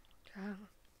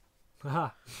 Haha.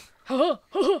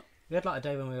 We had like a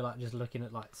day when we were like just looking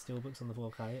at like steelbooks on the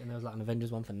 4K, and there was like an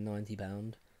Avengers one for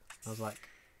 £90. I was like,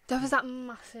 There was that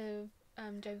massive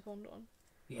James Bond one.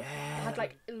 yeah. It had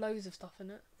like loads of stuff in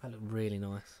it. That looked really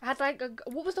nice. I had like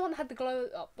what was the one that had the glow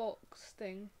up box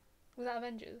thing? Was that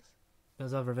Avengers? It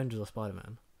was either Avengers or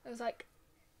Spider-Man. It was like,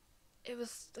 it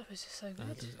was just so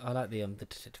good. I like the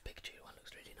Detective Pikachu one.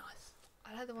 Looks really nice.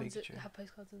 I like the ones Pikachu. that have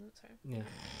postcards in it. Sorry. Yeah.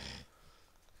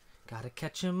 Gotta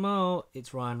catch 'em all.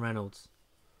 It's Ryan Reynolds.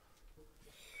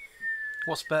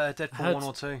 What's better, Deadpool 1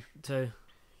 or 2? 2.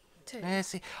 Two. Yeah,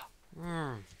 see.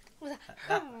 Was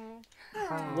that?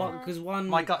 What? Because one.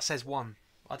 My gut says 1.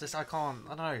 I can't, I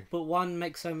don't know. But one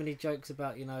makes so many jokes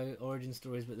about origin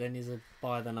stories, but then is a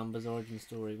by the numbers origin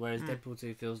story. Whereas Deadpool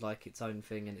 2 feels like its own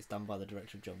thing, and it's done by the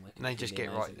director of John Wick. And they It's just really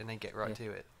get amazing. right, and they get right Yeah.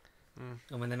 to it.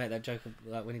 And when they make that joke,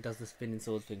 like when he does the spinning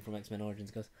sword thing from X-Men Origins,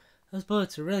 he goes, "Those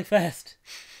bullets are really fast."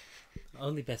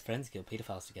 Only best friends kill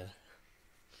pedophiles together.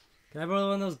 Can I borrow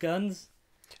one of those guns?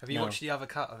 Have you No. watched the other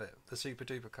cut of it? The super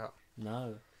duper cut?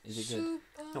 No. Is it good?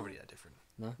 Not really that different.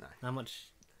 No. No. How much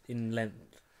in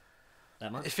length?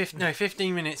 That much? It's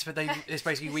 15 minutes, but it's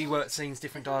basically reworked scenes,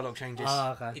 different dialogue changes.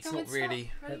 Ah, okay. It's not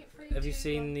really... Have you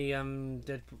seen the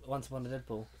Deadpool, Once Upon a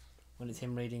Deadpool? When it's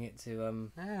him reading it to No,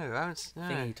 I haven't... No.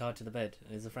 thingy tied to the bed,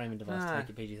 and there's a framing device to No. make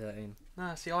it PG-13.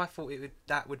 No, see, I thought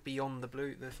that would be on the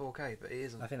 4K, but it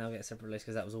isn't. I think they'll get a separate release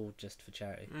because that was all just for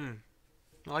charity.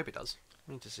 I hope it does.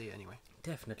 We need to see it anyway.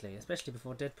 Definitely, especially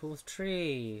before Deadpool's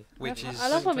 3. Which is I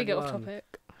love when we get off 21.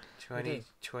 topic.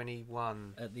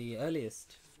 2021 At the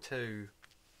earliest. 2.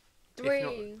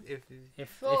 3. If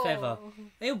 4. ever.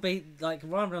 It'll be, like,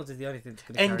 Ryan Reynolds is the only thing that's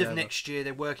going to End of next year,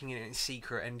 they're working in it in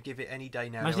secret and give it any day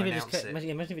now. Imagine They'll if, announce it.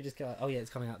 imagine if it just go, oh yeah, it's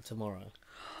coming out tomorrow.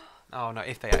 Oh no,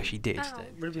 if they actually did. Ow. Then.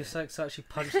 Ruby was so excited she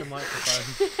punched the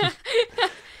microphone.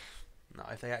 No,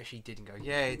 if they actually did and go,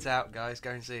 yeah, it's out, guys,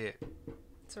 go and see it.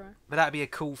 It's alright. But that'd be a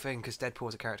cool thing because Deadpool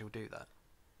as a character will do that.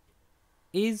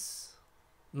 Is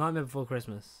Nightmare Before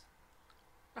Christmas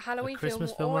A Halloween a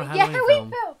Christmas film. film or a yeah, Halloween Halloween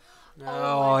film? film.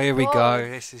 Oh, my here we God. go.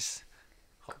 This is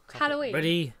hot topic. Halloween.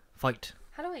 Ready, fight.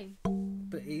 Halloween.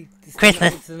 But it's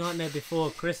Christmas. It's the Nightmare Before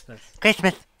Christmas.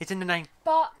 Christmas. It's in the name.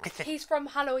 But Christmas. he's from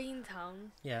Halloween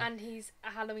Town. Yeah. And he's a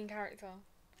Halloween character.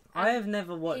 I have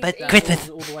never watched But that Christmas.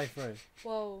 all the way through.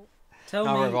 Whoa. Tell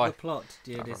Nor me have I. the plot,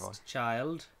 Nor have I. dearest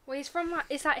child. Well, he's from like,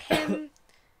 is that him?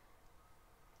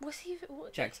 Was he?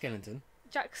 What, Jack Skellington.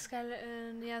 Jack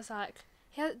Skeleton. He has like.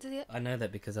 Does he, I know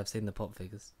that because I've seen the pop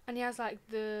figures. and he has like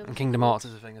the. And Kingdom Hearts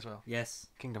is a thing as well. Yes.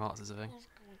 Kingdom Hearts is a thing.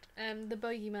 The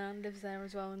bogeyman lives there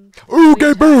as well. And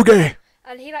Oogie boogie.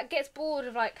 And he like gets bored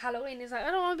of like Halloween. He's like,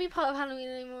 I don't want to be part of Halloween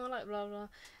anymore. Like blah blah.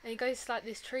 And he goes to like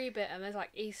this tree bit, and there's like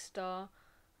Easter.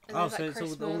 And Oh, there's, so like, it's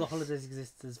Christmas. all the holidays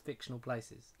exist as fictional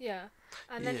places. Yeah,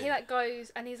 and then he Yeah. like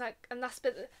goes, and he's like, and that's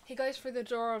bit he goes through the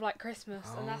door of like Christmas,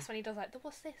 and that's when he does like,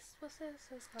 what's this? What's this?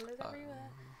 There's colours everywhere.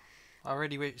 I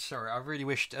really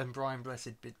wished Brian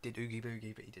Blessed did Oogie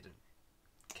Boogie, but he didn't.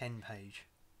 Ken Page.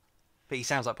 But he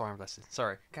sounds like Brian Blessed.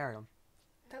 Sorry, carry on.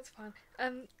 That's fine. I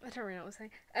don't really know what I'm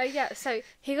saying. Yeah, so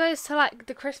he goes to like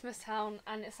the Christmas town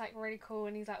and it's like really cool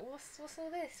and he's like, what's all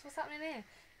this? What's happening here?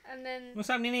 And then What's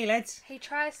happening here, lads? he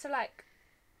tries to like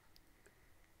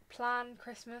plan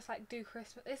Christmas, like do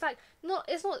Christmas. It's not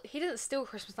he doesn't steal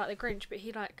Christmas like the Grinch, but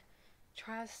he like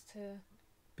tries to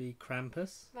Be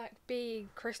Krampus. like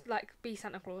be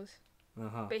Santa Claus.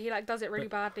 Uh-huh. But he like does it really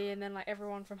badly, and then like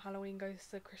everyone from Halloween goes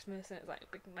to Christmas, and it's like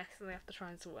a big mess, and they have to try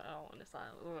and sort it out, and it's like,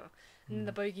 ugh. And then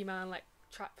the bogeyman like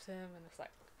traps him, and it's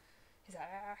like he's like,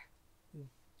 ah.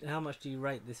 How much do you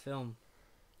rate this film?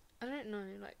 I don't know,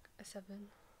 like a 7.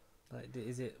 Like,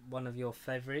 is it one of your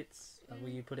favourites? Like, will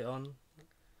you put it on?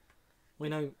 We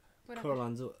know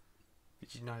Coraline's.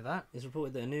 Did you know that? It's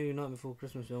reported that a new Night Before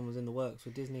Christmas film was in the works,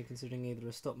 with Disney considering either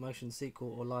a stop-motion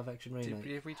sequel or live-action remake.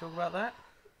 Did we talk about that?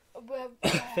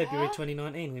 February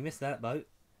 2019. We missed that boat.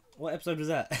 What episode was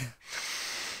that?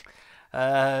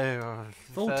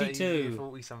 42.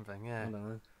 40 something, yeah. I don't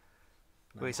know.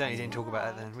 We certainly didn't talk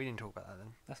about that then. We didn't talk about that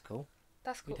then. That's cool.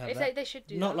 That's cool. We'd have If that. they should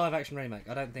do Not that. live action remake.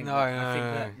 I don't think. No, I think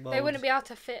no. that They world- wouldn't be able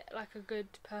to fit like a good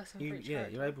person for each Yeah,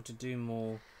 character. you're able to do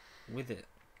more with it.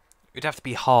 It'd have to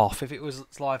be half. If it was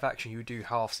live action, you would do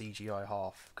half CGI,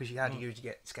 half. Because how do you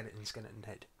get skeleton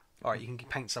head? Alright, you can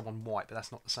paint someone white, but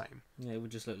that's not the same. Yeah, it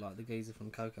would just look like the geezer from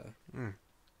Coco. Mm.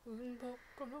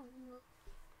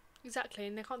 Exactly,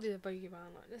 and they can't do the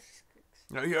bogeyman like this.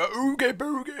 No, yeah, oogie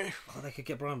boogie. Oh, they could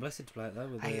get Brian Blessed to play it though.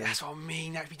 With Hey, the, that's what I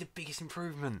mean. That'd be the biggest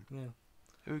improvement. yeah.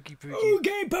 Oogie boogie.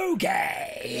 Oogie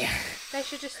boogie. They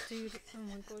should just do. Oh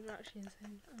my god, you're actually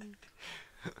insane.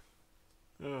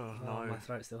 Oh, Oh, my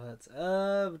throat still hurts.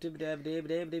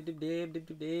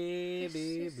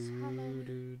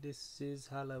 This is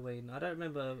Halloween. I don't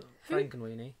remember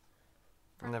Frankenweenie.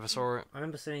 I never saw it. I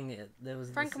remember seeing it. There was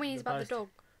Frankenweenie's about the dog.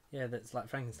 Yeah, that's like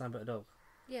Frankenstein but a dog,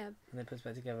 Yeah. and then puts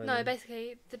back together. No,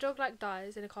 basically the dog like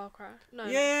dies in a car crash. No.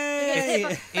 Yay!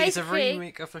 It's a Basically-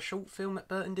 remake of a short film that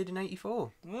Burton did in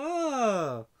 '84.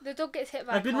 Oh, The dog gets hit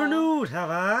by I've a been car, renewed, have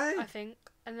I I? think,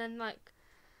 and then like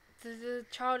the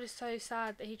child is so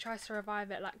sad that he tries to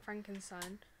revive it like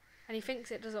Frankenstein, and he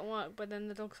thinks it doesn't work, but then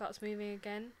the dog starts moving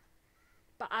again.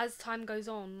 But as time goes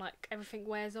on, like everything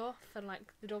wears off, and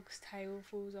like the dog's tail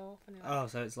falls off, and Oh,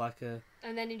 so it's like a.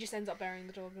 and then he just ends up burying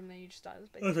the dog, and then he just dies.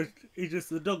 Oh, Basically,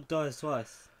 so the dog dies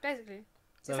twice. basically.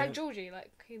 So It's like Georgie,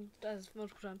 like he does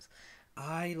multiple times.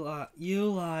 You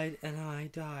lied and I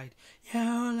died. You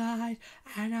lied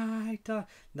and I died.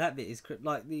 That bit is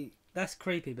that's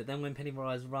creepy. But then when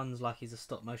Pennywise runs like he's a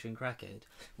stop motion crackhead,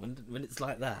 when it's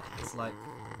like that, it's like,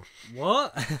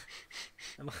 what?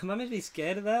 am I meant to be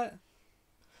scared of that?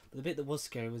 But the bit that was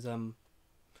scary was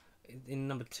in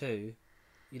number 2.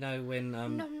 You know when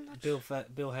Bill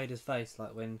Hader's face,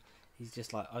 like when he's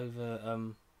just like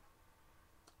over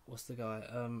what's the guy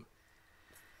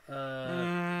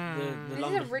This is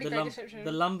a really great description.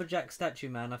 the lumberjack statue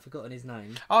man. I've forgotten his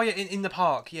name. Oh yeah, in the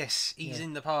park. Yes, he's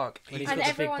in the park. When he's And got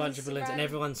the big everyone's bunch of balloons and surrounded.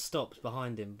 everyone stops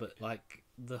behind him, but like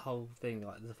the whole thing,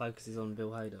 like the focus is on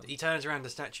Bill Hader. He turns around, the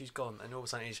statue's gone, and all of a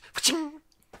sudden he's.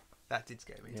 That did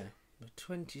scare me. Yeah. For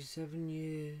 27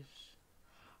 years,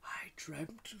 I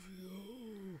dreamt of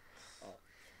you.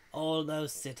 All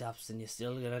those sit-ups and you're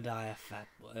still gonna die a fat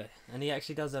boy. And he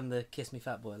actually does the "kiss me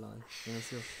fat boy" line. You know,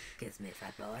 still, kiss me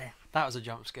fat boy. That was a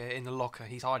jump scare in the locker.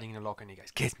 He's hiding in the locker, and he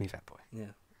goes, "Kiss me, fat boy." Yeah.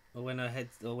 Or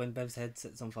when Bev's head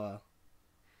sets on fire.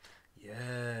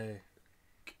 Yeah.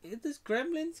 Does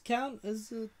Gremlins count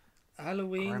as a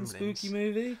Halloween Gremlins. spooky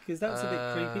movie? Because that's a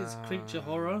bit creepy. It's creature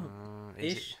horror.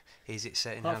 Ish. Is it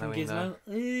set in Apart from Halloween though?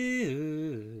 Gizmo.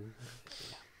 Ooh.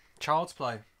 Child's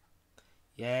Play.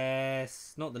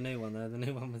 Yes. Not the new one though. The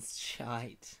new one was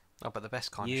shite. Oh, but the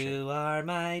best kind of shit. You are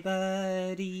my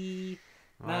buddy,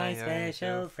 my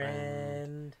special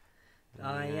friend.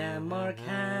 I am Mark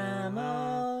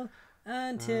Hamill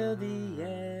until the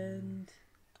end.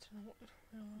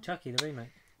 Chucky, the remake.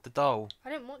 The doll. I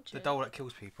didn't watch The it. doll that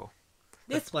kills people.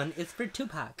 This one is for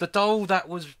Tupac. The doll that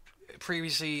was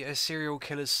previously a serial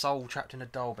killer's soul trapped in a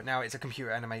doll, but now it's a computer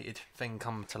animated thing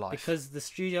come to life. Because the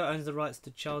studio owns the rights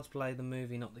to Child's Play, the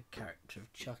movie, not the character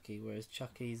of Chucky, whereas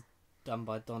Chucky's done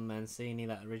by Don Mancini.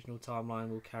 That original timeline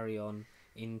will carry on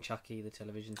in Chucky, the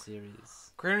television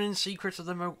series. Gremlin Secrets of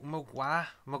the Mogwai,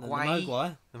 The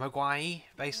Mogwai? the Mogwai,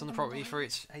 based on the property for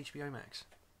its HBO Max.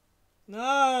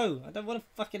 No! I don't want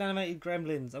fucking animated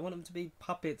gremlins. I want them to be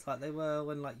puppets like they were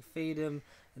when like you feed them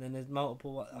and then there's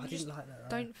multiple... I didn't like that. Right?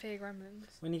 Don't fear gremlins.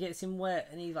 When he gets him wet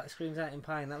and he like screams out in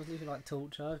pain, that was literally like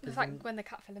torture. It's like when the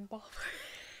cat fell in bath.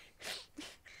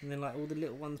 And then like all the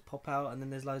little ones pop out, and then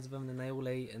there's loads of them, and then they all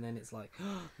eat, and then it's like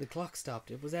the clock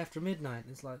stopped. It was after midnight.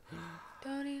 It's like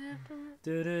Don't eat after midnight.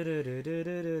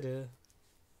 du-du-du-du-du-du-du.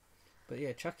 But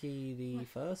yeah, Chucky the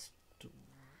first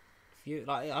few,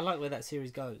 like I like where that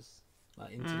series goes,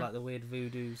 like into like the weird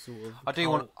voodoo sort of.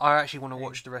 I actually want to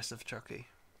watch the rest of Chucky.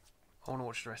 I want to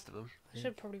watch the rest of them. I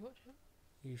should probably watch it.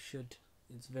 You should.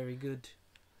 It's very good.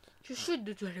 You should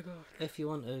do it. If you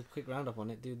want a quick roundup on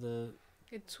it, do the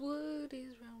It's what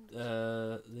is round.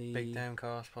 the Big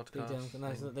Downcast podcast. Big Down. No,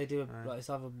 it's not, they do like it's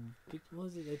either big. What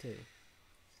is it they do?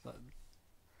 Like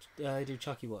they do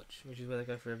Chucky Watch, which is where they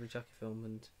go for every Chucky film,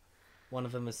 and one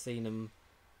of them has seen them,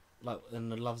 like,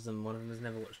 and loves them. One of them has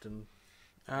never watched them.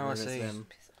 Oh, I see. Them.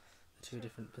 Two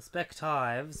different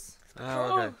perspectives.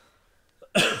 Oh,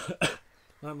 okay.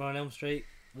 Nightmare on Elm Street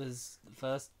was the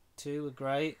first two were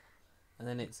great, and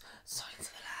then it's Silence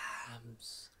of the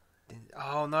Lambs.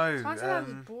 Oh no. Sounds like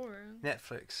it's boring.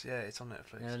 Netflix. Yeah, it's on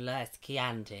Netflix. No less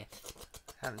Chianti.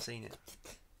 Haven't seen it.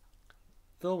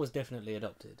 Thor was definitely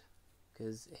adopted,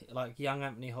 because like young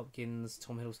Anthony Hopkins,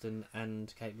 Tom Hiddleston,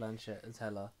 and Kate Blanchett as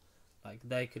Hela, like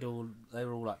they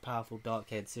were all like powerful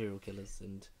dark-haired serial killers,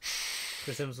 and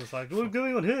Chris Hemsworth was like, "What's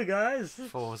going on here, guys?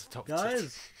 Thor's the top.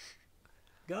 Guys."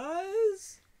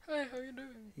 Hey, how you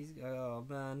doing? Oh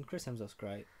man, Chris Hemsworth's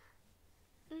great.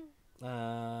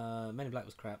 Men in Black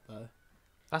was crap though.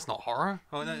 That's not horror.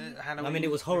 Oh, no, Halloween. I mean,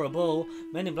 it was horrible.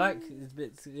 Men in Black is a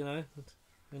bit, you know,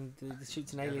 when it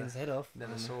shoots an alien's head off.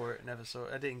 Never saw it.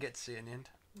 I didn't get to see it in the end.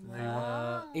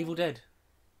 Evil Dead.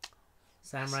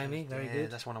 Sam Raimi, very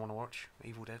good. That's one I want to watch.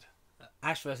 Evil Dead.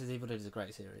 Ash vs Evil Dead is a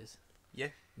great series. Yeah.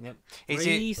 Yep.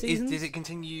 Does it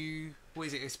continue? What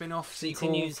is it? A spin-off, sequel,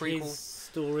 Continues prequel? his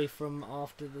story from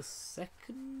after the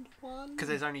second one. Because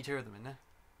there's only two of them in there.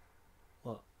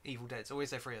 What? Evil Dead. So is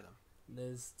there three of them?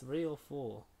 There's 3 or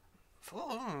 4.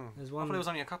 There's one. I thought there was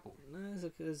only a couple. No,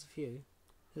 there's a few.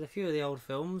 There's a few of the old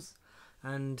films,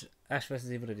 and Ash vs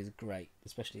Evil Dead is great,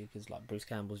 especially because like Bruce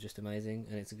Campbell's just amazing,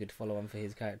 and it's a good follow-on for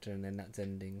his character. And then that's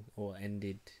ended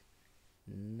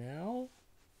now.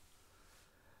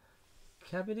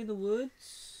 Cabin in the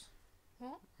Woods.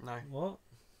 What? No. What?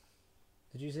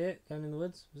 Did you see it? Cabin in the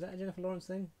Woods. Was that a Jennifer Lawrence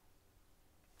thing?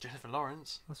 Jennifer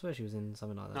Lawrence? I swear she was in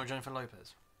something like that. No, Jennifer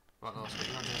Lopez. Right, last week.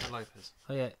 Not Jennifer Lopez.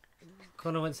 Oh yeah.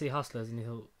 Connor went to see Hustlers and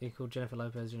he called Jennifer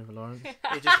Lopez Jennifer Lawrence.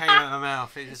 It just came out of my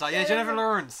mouth. It was like, yeah, Jennifer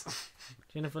Lawrence.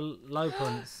 Jennifer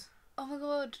Lopez. Oh my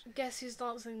god, guess who's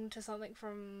dancing to something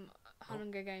from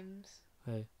Hunger Games?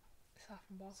 Who?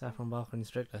 Saffron Barker. Saffron Barker and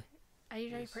Strictly.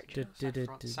 AJ Pritchard.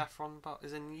 Saffron Barker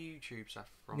is in YouTube.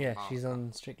 Saffron. Yeah, Barker. she's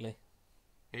on Strictly.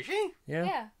 Is she? Yeah.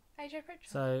 Yeah, AJ Pritchard.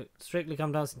 So Strictly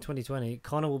Come Dancing 2020.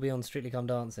 Connor will be on Strictly Come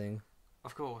Dancing.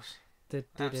 Of course.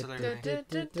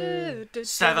 Absolutely.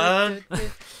 7.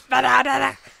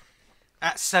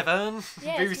 At 7.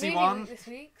 Yeah, BBC it's One. Week this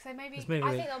week, so maybe It's movie I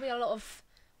week. think there'll be a lot of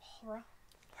horror.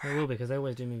 There will be, because they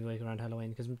always do movie week around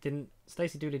Halloween. Because didn't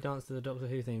Stacey Dooley dance to the Doctor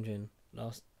Who theme tune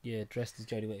last year, dressed as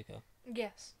Jodie Whittaker?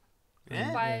 Yes.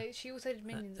 Yeah. She also did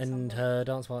Minions. At And some point. her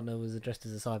dance partner was dressed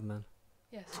as a Cyberman.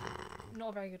 Yes. Not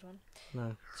a very good one.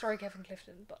 No. Sorry, Kevin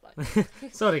Clifton, but like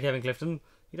Sorry, Kevin Clifton.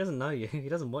 He doesn't know you. He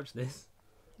doesn't watch this.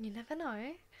 you never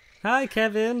know. Hi,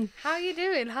 Kevin. How are you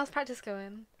doing? How's practice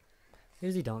going?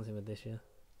 Who's he dancing with this year?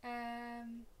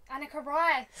 Annika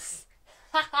Rice.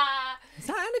 Is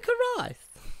that Annika Rice?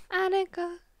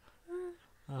 Annika.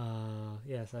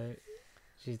 Yeah. So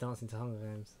she's dancing to Hunger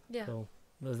Games. Yeah. Cool.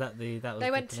 Was that the? That was. They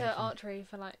the went to connection? archery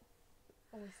for like,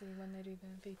 obviously when they do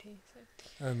the VT.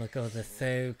 So. Oh my god, they're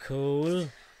so cool.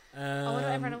 I wonder what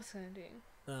everyone else is gonna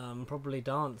do. Probably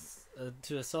dance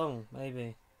to a song,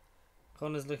 maybe.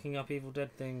 Connor's looking up Evil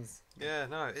Dead things. Yeah,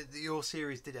 no. Your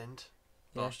series did end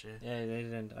last year. Yeah, they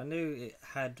didn't. I knew it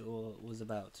had or was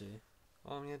about to.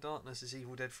 Army of Darkness is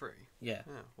Evil Dead 3. Yeah.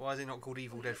 Why is it not called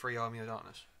Evil Dead 3 Army of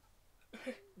Darkness?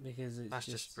 Because it's That's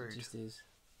just rude. Just is.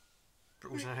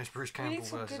 It's Bruce We Campbell need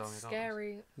some versus good Army of Darkness.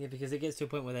 scary. Yeah, because it gets to a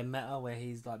point where they're meta, where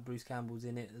he's like Bruce Campbell's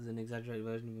in it as an exaggerated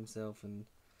version of himself, and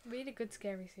We need a good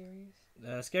scary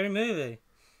series. scary movie.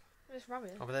 It's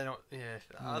rubbish. Oh, but they're not. Yeah.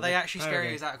 Are they actually Parody.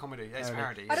 scary? Is that a comedy? It's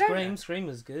parody. I don't- Scream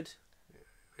was good.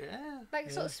 Yeah.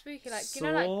 Like sort of Yeah. spooky, like Saw.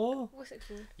 you know, like what's it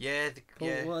called? Yeah.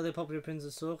 Yeah. What are the popular prints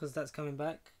of Saw? Because that's coming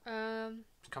back.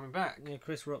 It's coming back. Yeah,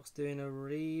 Chris Rock's doing a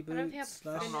reboot. I don't think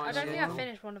slash I don't think I sequel.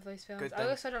 finished one of those films. Good I then.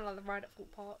 also don't like the ride at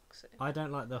Fort Park. So. I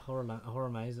don't like the horror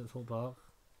maze at Thorpe Park.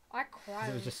 I 'Cause cried.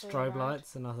 it was when just I saw the strobe ride.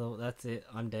 lights, and I thought, that's it,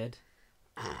 I'm dead.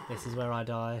 This is where I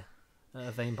die. At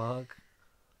a theme park.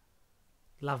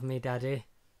 Love me, daddy.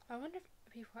 I wonder if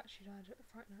people actually died at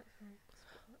Fright Night. Sorry.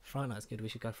 Fright Night's good, we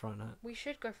should go Fright Night. We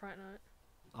should go Fright Night.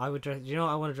 I would dress. Do you know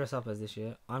what I want to dress up as this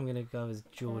year? I'm gonna go as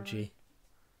Georgie.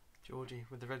 Georgie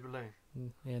with the red balloon.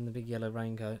 Yeah, and the big yellow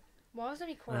raincoat. Why was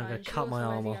only And I'm Coraline? gonna She cut my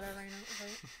also arm wears a off. yellow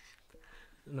raincoat.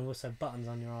 And also buttons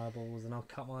on your eyeballs, and I'll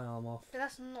cut my arm off. But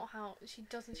that's not how she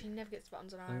doesn't. She never gets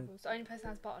buttons on her eyeballs. The only person that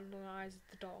has buttons on her eyes is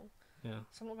the doll. Yeah.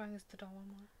 So I'm not going as the doll,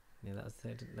 am I? Yeah, that was the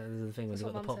thing when That's you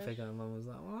got what the Mum pop said. figure, and Mum was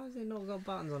like, "Why has it not got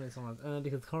buttons on its eyes?"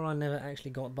 Because Coraline never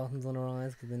actually got buttons on her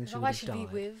eyes, because then she would Otherwise have she'd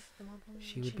died. be with the mum.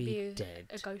 She would She'd be dead.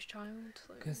 a ghost child.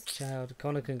 So. Ghost child.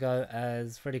 Connor can go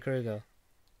as Freddie Kruger.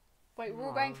 Wait, we're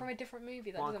all going from a different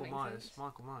movie. That doesn't make sense.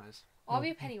 Michael Myers. I'll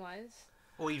be Pennywise.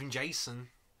 Or even Jason.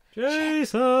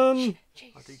 Jason.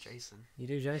 I do Jason. You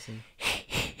do Jason.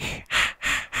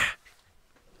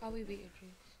 I'll be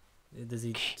Beetlejuice. Does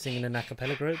he sing in an a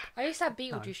cappella group? I used to have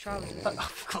Beetlejuice trousers. Oh,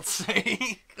 for God's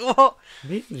sake. What?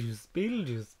 Beetlejuice.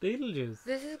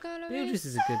 This is gonna be. Beetlejuice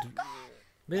is a good.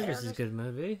 Beetlejuice is a good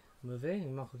movie.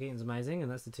 And Michael Keaton's amazing,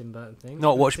 and that's the Tim Burton thing.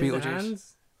 Not watch Scissorhands,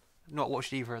 Beetlejuice. Not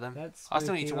watched either of them. That's I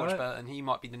still need to spooky, watch right? Burton. He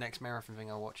might be the next marathon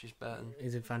thing I'll watch is Burton.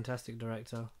 He's a fantastic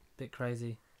director. Bit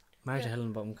crazy. Married to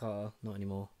Helen Bottom Carter, not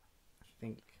anymore. I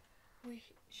think. We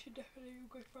should definitely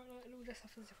go Friday night and all dress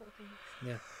up as different things.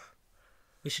 Yeah.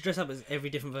 We should dress up as every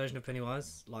different version of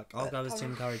Pennywise. Like, I'll go as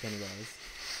Tim Curry Pennywise.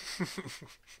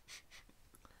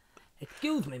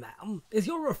 Excuse me, ma'am. Is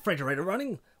your refrigerator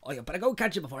running? Oh, you better go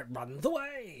catch it before it runs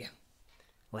away.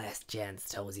 Last chance,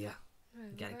 tells you.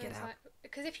 Gotta get out.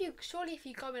 Because if you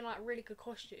go in like really good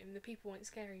costume, the people won't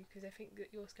scare you because they think that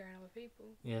you're scaring other people.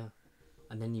 Yeah.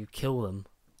 And then you kill them.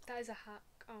 That is a hack.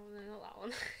 Oh no, not that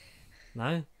one.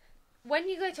 No? When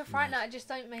you go to Fright Night, just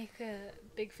don't make a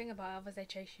big thing about it, otherwise they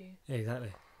chase you. Yeah,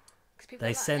 exactly. 'Cause people They are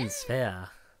like, sense fear.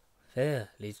 Fear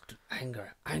leads to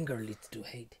anger. Anger leads to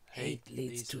hate. Hate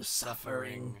leads to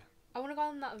suffering. I want to go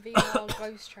on that VR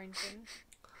ghost train thing.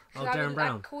 Oh, I Darren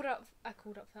Brown. I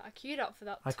queued up for that. I queued up for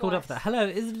that. I called up for that. Hello,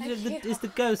 is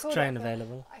the ghost called train up for it.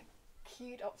 available? I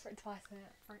queued up for it twice and it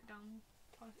broke down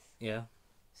twice. Yeah.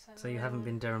 So you haven't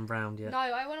been Darren Brown yet? No,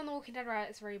 I went on the Walking Dead ride.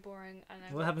 It's very boring.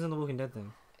 And What happens on the Walking Dead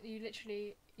thing? You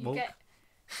literally Walk?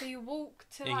 you walk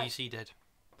to Yeah, like you see dead.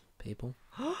 People.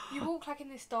 you walk like in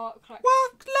this dark like.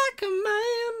 Walk like a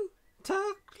man,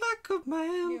 talk like a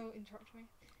man. You'll interrupt me.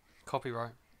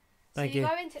 Copyright. Thank so you you.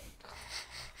 go into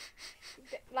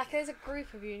like there's a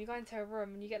group of you and you go into a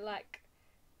room and you get like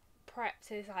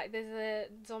prepped. It's like there's a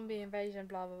zombie invasion,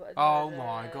 blah blah blah. Oh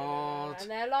my God. And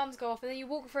the alarms go off and then you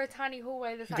walk through a tiny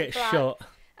hallway that's You like get black. shot.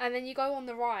 And then you go on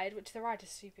the ride, which the ride is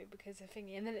stupid because of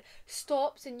thingy, and then it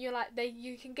stops and you're like,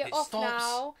 you can get It off stops.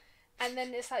 now. And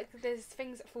then it's like there's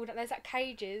things that fall down. There's like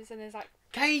cages and there's like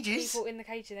Cages? people in the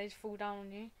cages. They just fall down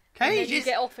on you. And then you Cages?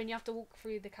 get off and you have to walk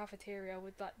through the cafeteria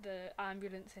with like the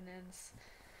ambulance in it.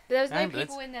 But there was no Ambulance?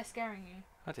 people in there scaring you.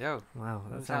 Bloody hell. Wow,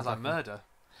 That sounds like murder.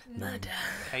 Murder.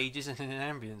 Cages and an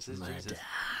ambulance. Jesus.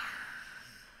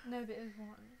 No, but it was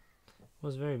boring.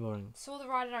 Was very boring. Saw the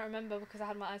ride, I don't remember because I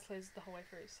had my eyes closed the whole way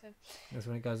through. So That's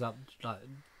when it goes up like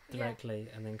directly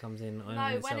and then comes in on no,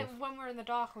 itself. when we were in the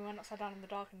dark and we went upside down in the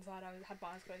dark inside, I had my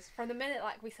eyes closed from the minute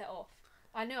like we set off.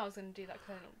 I knew I was going to do that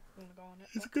because I didn't go on it.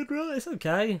 It's a good ride. It's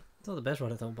okay. It's not the best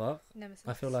ride at Thorpe Park. Nemesis.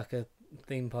 I feel like a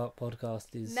theme park podcast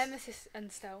is Nemesis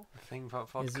and Stealth. Thing part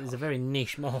is a very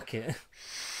niche market.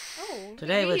 Oh,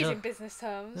 Today we're using business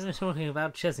terms. We're talking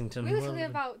about Chessington. We were talking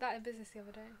about that in business the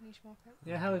other day, niche market.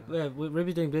 Yeah, how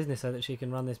Ruby's doing business so that she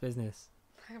can run this business,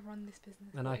 I can run this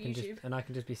business. and on I can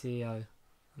YouTube. just be CEO,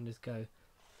 and just go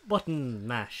button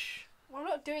mash. Well, I'm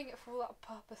not doing it for all that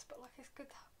purpose, but like it's good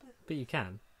to have business. But you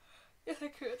can. Yes, I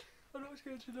could. I'm not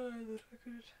going to deny that I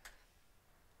could.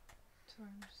 Sorry,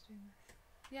 I'm just doing this.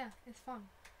 Yeah, it's fun.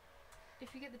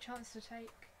 If you get the chance to take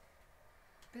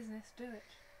business, do it.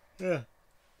 Yeah.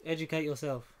 Educate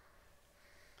yourself.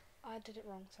 I did it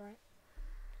wrong, sorry.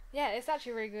 Yeah, it's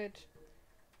actually really good.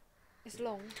 It's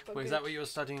long, but Wait, good. is that what you were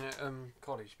studying at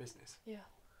college? Business? Yeah.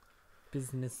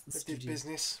 Business I did studies.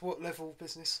 business. What level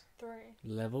business? 3.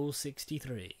 Level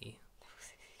 63.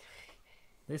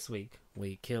 This week,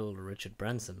 we kill Richard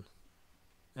Branson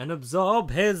and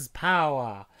absorb his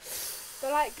power.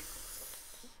 But like,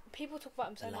 people talk about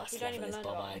him so much, we don't even learn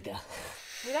about him.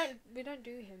 We don't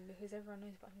do him because everyone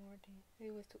knows about him already. He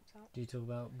always talks out. Do you talk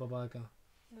about Bob Iger?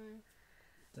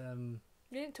 No.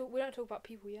 We don't talk about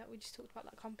people yet. We just talked about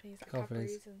like companies like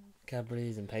Companies.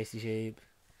 Cadbury's and Pasty Sheep.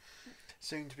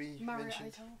 Soon to be Mario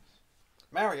mentioned. Hotel.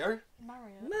 Mario?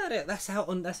 Mario. That's out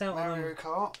on. Mario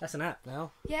Kart. That's an app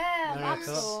now. Yeah, Mario App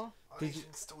Kart. Store. Did you-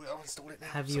 I'll install it now.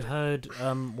 Have you heard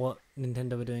what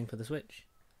Nintendo were doing for the Switch?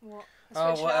 What?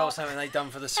 Oh, Switch what it else up. haven't they done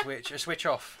for the Switch? Switch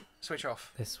off. Switch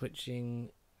off. They're switching,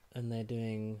 and they're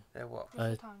doing They're what?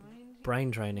 What's the time? I mean,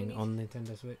 brain training on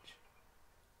Nintendo Switch.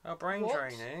 Oh, brain What?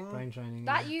 training. Brain training.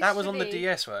 That yeah. used That was to on the be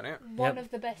DS, wasn't it? one Yep.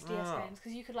 of the best DS Oh. games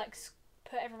because you could like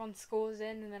put everyone's scores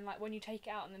in, and then like when you take it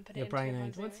out and then put Your it into brain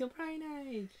everyone's age. What's zero. your brain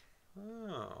age?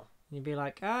 Oh, You'd be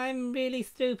like, I'm really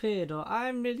stupid, or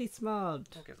I'm really smart.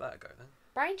 I'll give that a go then.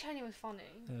 Brain training was funny.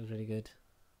 That was really good.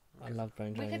 I Okay. love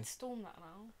brain We training. could storm that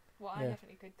now. Well, I Yeah.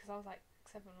 definitely could because I was like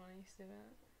 7 when I used to do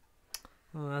it.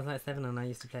 Oh, I was like 7 and I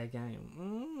used to play a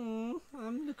game.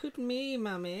 Look at me,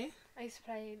 mummy. I used to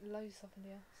play loads of stuff in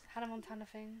DS. Hannah Montana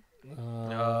thing.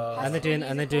 Oh. And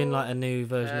they're doing like a new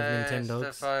version of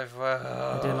Nintendogs.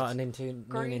 They're doing like a new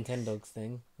Great. Nintendogs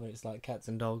thing where it's like cats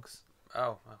and dogs.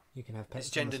 Oh, well. You can have pets.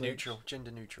 It's on the gender Switch. neutral.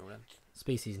 Gender neutral then.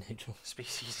 Species neutral.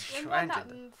 Species When neutral and that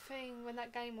gender. thing, when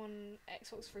that game on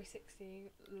Xbox 360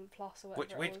 Plus or Which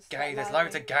whatever it was. game? that There's loud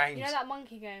loads of thing. games. You know that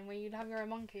monkey game where you'd have your own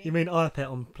monkey? You mean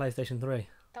iPet on PlayStation 3?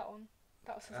 That one.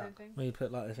 That was the same thing. Where you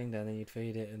put like the thing down, then you'd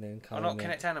feed it and then Oh, colour not it.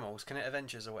 Connect Animals. Connect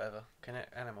Adventures or whatever.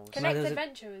 Connect Animals. Connect there's a-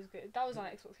 Adventure was good. That was on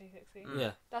Xbox 360.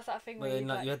 Yeah. That's that thing But where then you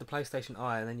like, you had the PlayStation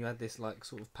Eye, and then you had this like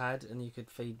sort of pad, and you could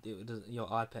feed it with your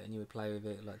iPet, and you would play with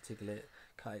it, like tickle it,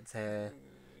 cut its hair,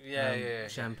 Yeah.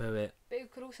 shampoo it. But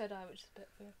it could also die, which is a bit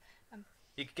weird.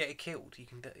 You could get it killed. You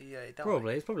can. It die.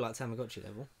 Probably it's probably like Tamagotchi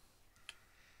level.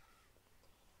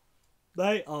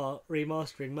 They are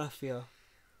remastering Mafia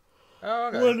Oh,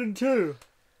 okay. 1 and 2.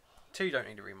 2 don't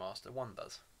need a remaster. 1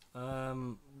 does.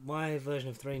 My version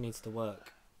of 3 needs to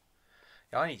work.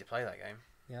 Yeah, I need to play that game.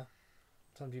 What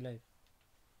time do you leave?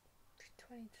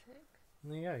 26.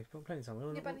 There you go. You've got plenty of time.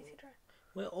 Yeah, but I need to drive.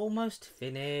 We're almost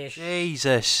finished.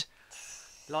 Jesus.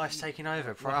 Life's taking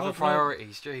over. The Other hobnob-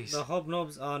 priorities. Jeez. The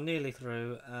hobnobs are nearly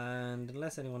through, and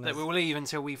unless anyone Look, has, we'll leave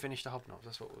until we finish the hobnobs.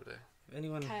 That's what we'll do. if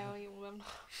anyone Okay, I'll eat all them.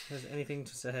 has anything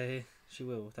to say, she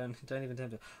will. Don't even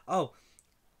tempt her. Oh,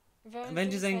 If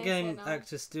Avengers anyone says it Endgame now-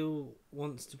 actor still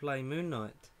wants to play Moon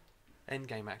Knight.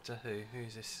 Endgame actor. Who?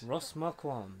 Who's this? Ross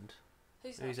Marquand,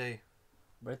 Who's Who's that? he?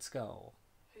 Red Skull,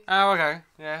 Oh, okay.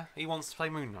 Yeah, he wants to play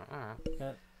Moon Knight.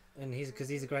 Alright. and he's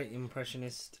a great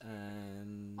impressionist,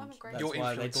 and I'm a great- that's Your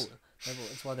why influence.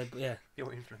 that's why they yeah.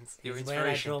 Your influence. Your He's where I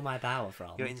inspiration. draw my power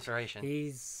from. Your inspiration.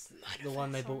 He's the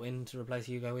one they brought in to replace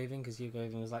Hugo Weaving because Hugo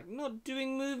Weaving was like, not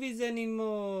doing movies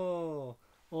anymore.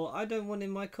 Or I don't want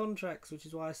in my contracts, which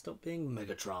is why I stopped being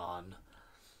Megatron.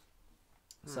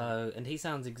 So, and he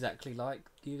sounds exactly like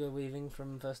Hugo Weaving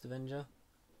from First Avenger.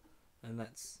 And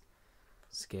that's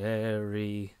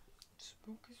scary.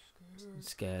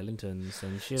 Skeletons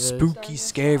and shivers. Spooky,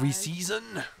 scary season.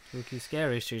 Spooky,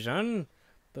 scary season.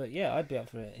 But yeah, I'd be up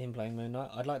for him playing Moon Knight.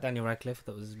 I'd like Daniel Radcliffe,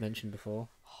 that was mentioned before.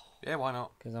 Yeah, why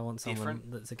not? Because I want someone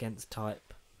Different. that's against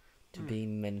type to be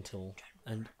mental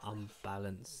and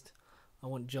unbalanced. I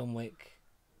want John Wick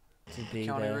to be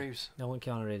Keanu there. Reeves I want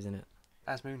Keanu Reeves in it.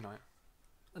 as Moon Knight.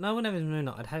 And I wouldn't have him as Moon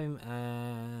Knight. I'd have him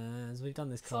as we've done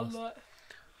this cast. Sunlight.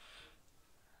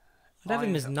 I'd have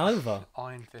him as Nova.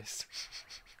 Iron Fist.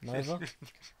 Nova.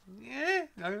 Yeah,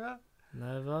 Nova.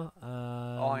 Nova.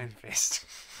 Iron Fist.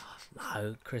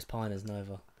 No, Chris Pine as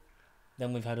Nova.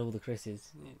 Then we've had all the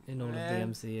Chris's in all of the Yeah.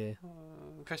 MCU.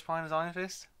 Chris Pine as Iron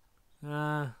Fist.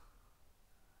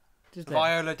 Just let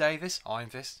Viola Davis, Iron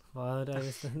Fist. Viola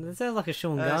Davis. That sounds like a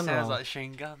Sean That Gunn. sounds role. like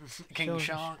Shane Gunn. King Sure.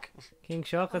 Shark. King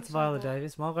Shark, that's I'm Viola sorry.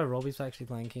 Davis. Margot Robbie's actually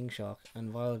playing King Shark,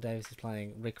 and Viola Davis is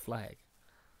playing Rick Flag.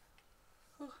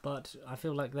 But I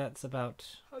feel like that's about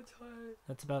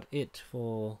it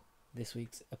for this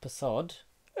week's episode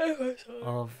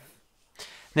of.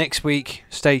 Next week,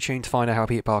 stay tuned to find out how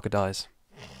Peter Parker dies.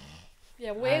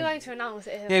 Yeah, we're going to announce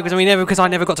it here. Yeah, because first. I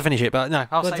never got to finish it. But no,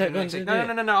 I'll Go on, save it go on, next week. do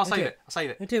it. No, I'll Do save it. it. I'll save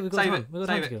it. We do, we've got Save time. it. We've got Save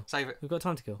time to it. kill. Save it. We've got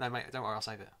time to kill. No, mate, don't worry. I'll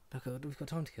save it. We've got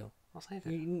time to kill. I'll save it.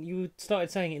 You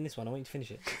started saying it in this one. I want you to finish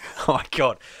it. Oh my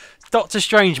God, Doctor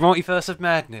Strange, Multiverse of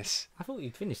Madness. I thought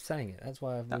you'd finished saying it. That's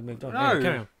why we moved on. No, Anyway,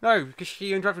 carry on. no, because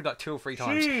she interrupted like 2 or 3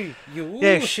 times. You.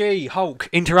 Yeah, she Hulk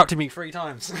interrupted me 3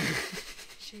 times.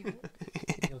 You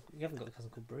haven't got a cousin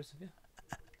called Bruce, have you?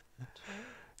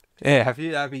 Yeah, have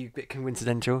you? That'd be a bit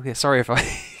coincidental. Yeah, sorry if I.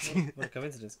 What a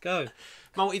coincidence. Go.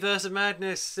 Multiverse of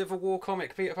Madness, Civil War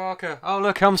comic, Peter Parker. Oh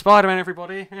look, I'm Spider-Man,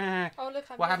 everybody. Oh, look,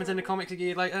 I'm What happens in the here. comics a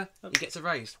year later? He gets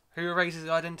erased. Who erases his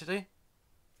identity?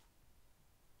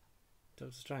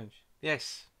 Doctor Strange.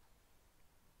 Yes.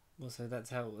 Well, so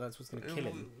that's what's going to kill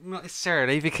him. Not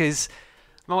necessarily, because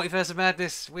Multiverse of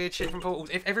Madness, weird shit from portals.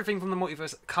 If everything from the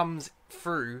multiverse comes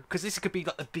through, because this could be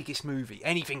like the biggest movie,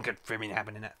 anything could freaking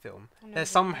happen in that film. There's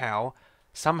somehow,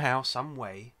 some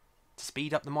way to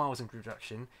speed up the Miles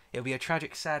introduction. It'll be a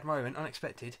tragic, sad moment,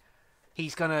 unexpected.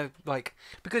 He's gonna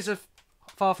because of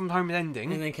Far From Home's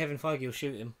ending. And then Kevin Feige will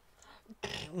shoot him.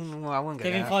 I won't get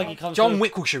Kevin that. Feige comes. John through,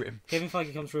 Wick will shoot him. Kevin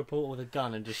Feige comes through a portal with a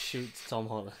gun and just shoots Tom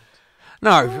Holland.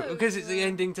 No, because it's the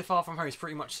ending to Far From Home. It's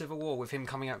pretty much Civil War with him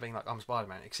coming out being like, I'm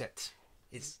Spider-Man, except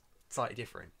it's slightly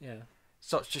different. Yeah.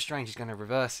 Doctor Strange is going to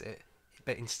reverse it,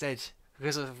 but instead,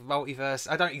 because of multiverse,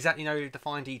 I don't exactly know the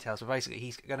fine details, but basically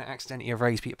he's going to accidentally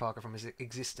erase Peter Parker from his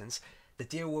existence. The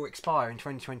deal will expire in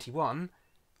 2021.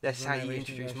 This is how you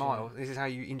introduce Miles. This is how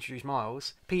you introduce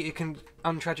Miles. Peter can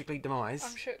untragically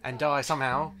demise and die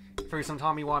somehow through some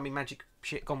timey-wimey magic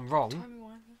shit gone wrong.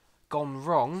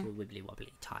 Wibbly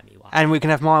wobbly, timey wimey. And we can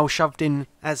have Miles shoved in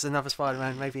as another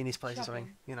Spider-Man, maybe in his place or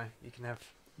something. You know, you can have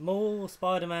more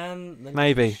Spider-Man than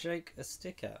maybe you shake a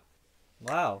stick at.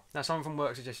 Wow. Now, someone from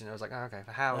work suggested. I was like, oh, okay,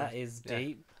 for how? That is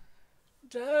deep.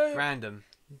 Random.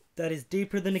 That is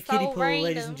deeper than a So kiddie pool, random.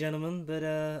 ladies and gentlemen.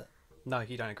 But No,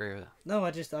 you don't agree with it. no,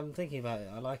 I'm thinking about it.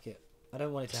 I like it. I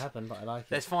don't want it to happen, but I like it.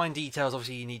 There's fine details.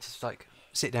 Obviously, you need to like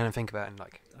sit down and think about it and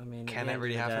like. I mean, can at the it end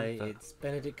really of the happen? day, But- it's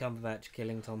Benedict Cumberbatch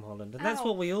killing Tom Holland, and that's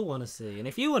what we all want to see. And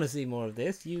if you want to see more of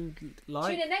this, you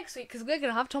like. Tune in next week because we're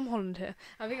gonna have Tom Holland here.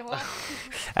 I think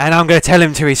And I'm going to tell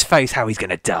him to his face how he's going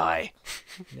to die.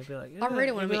 You'll be like, I really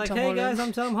you'll wanna be meet like, Tom hey Holland." guys,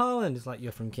 I'm Tom Holland. It's like,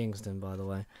 you're from Kingston, by the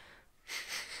way.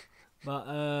 But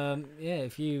yeah,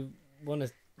 if you want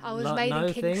to I was made in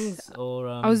know Kingston. things, or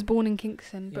I was born in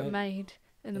Kingston, but yeah. made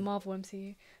in the Marvel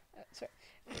MCU. Sorry.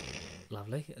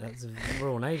 lovely. That's a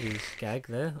Royal Navy gag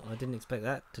there. I didn't expect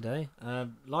that today.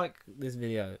 Like this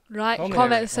video. Like, Comment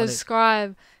comment, on it.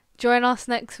 subscribe. Join us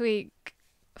next week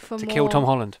for To more. kill Tom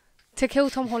Holland. To kill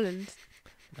Tom Holland.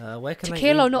 Where can To they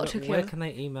kill or not to Where kill? can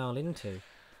they email into?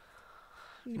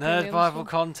 You put me on the spot.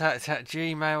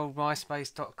 Nerdbiblecontact@gmail,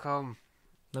 myspace.com.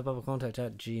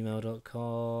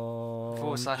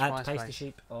 nobublecontact@gmail.com / at MySpace. Pasty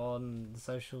Sheep on the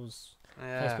socials,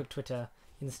 Yeah. Facebook, Twitter,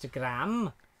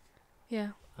 Instagram. Yeah.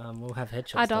 We'll have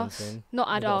headshots Add done us. soon. Not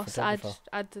add We've got a us. Add, photographer.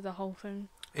 add to the whole thing.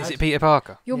 Is it Peter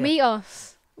Parker? You'll Yeah. meet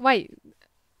us. Wait.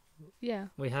 Yeah.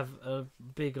 We have a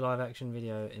big live action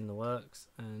video in the works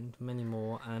and many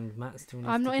more, and Matt still needs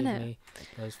I'm to not in give it. me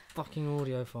those fucking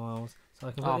audio files so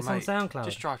I can put Oh, this mate, on SoundCloud.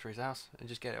 Just drive through his house and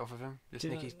just get it off of him. Just Do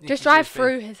you Nicky's Just drive USB.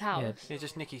 through his house. Yeah,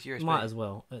 just Nicky's USB. Might as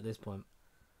well at this point.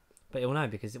 But he'll know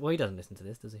because, well, he doesn't listen to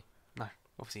this, does he?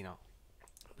 Obviously not.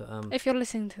 But If you're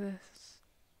listening to this.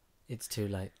 it's too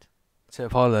late. To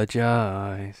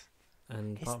apologise.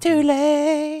 And It's too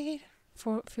late.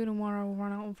 For Food and Water will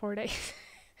run out in 4 days.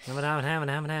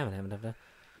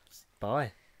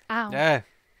 Bye. Ow. Yeah.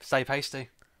 Stay pasty.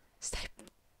 Stay.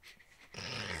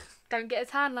 Don't get a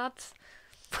tan, lads.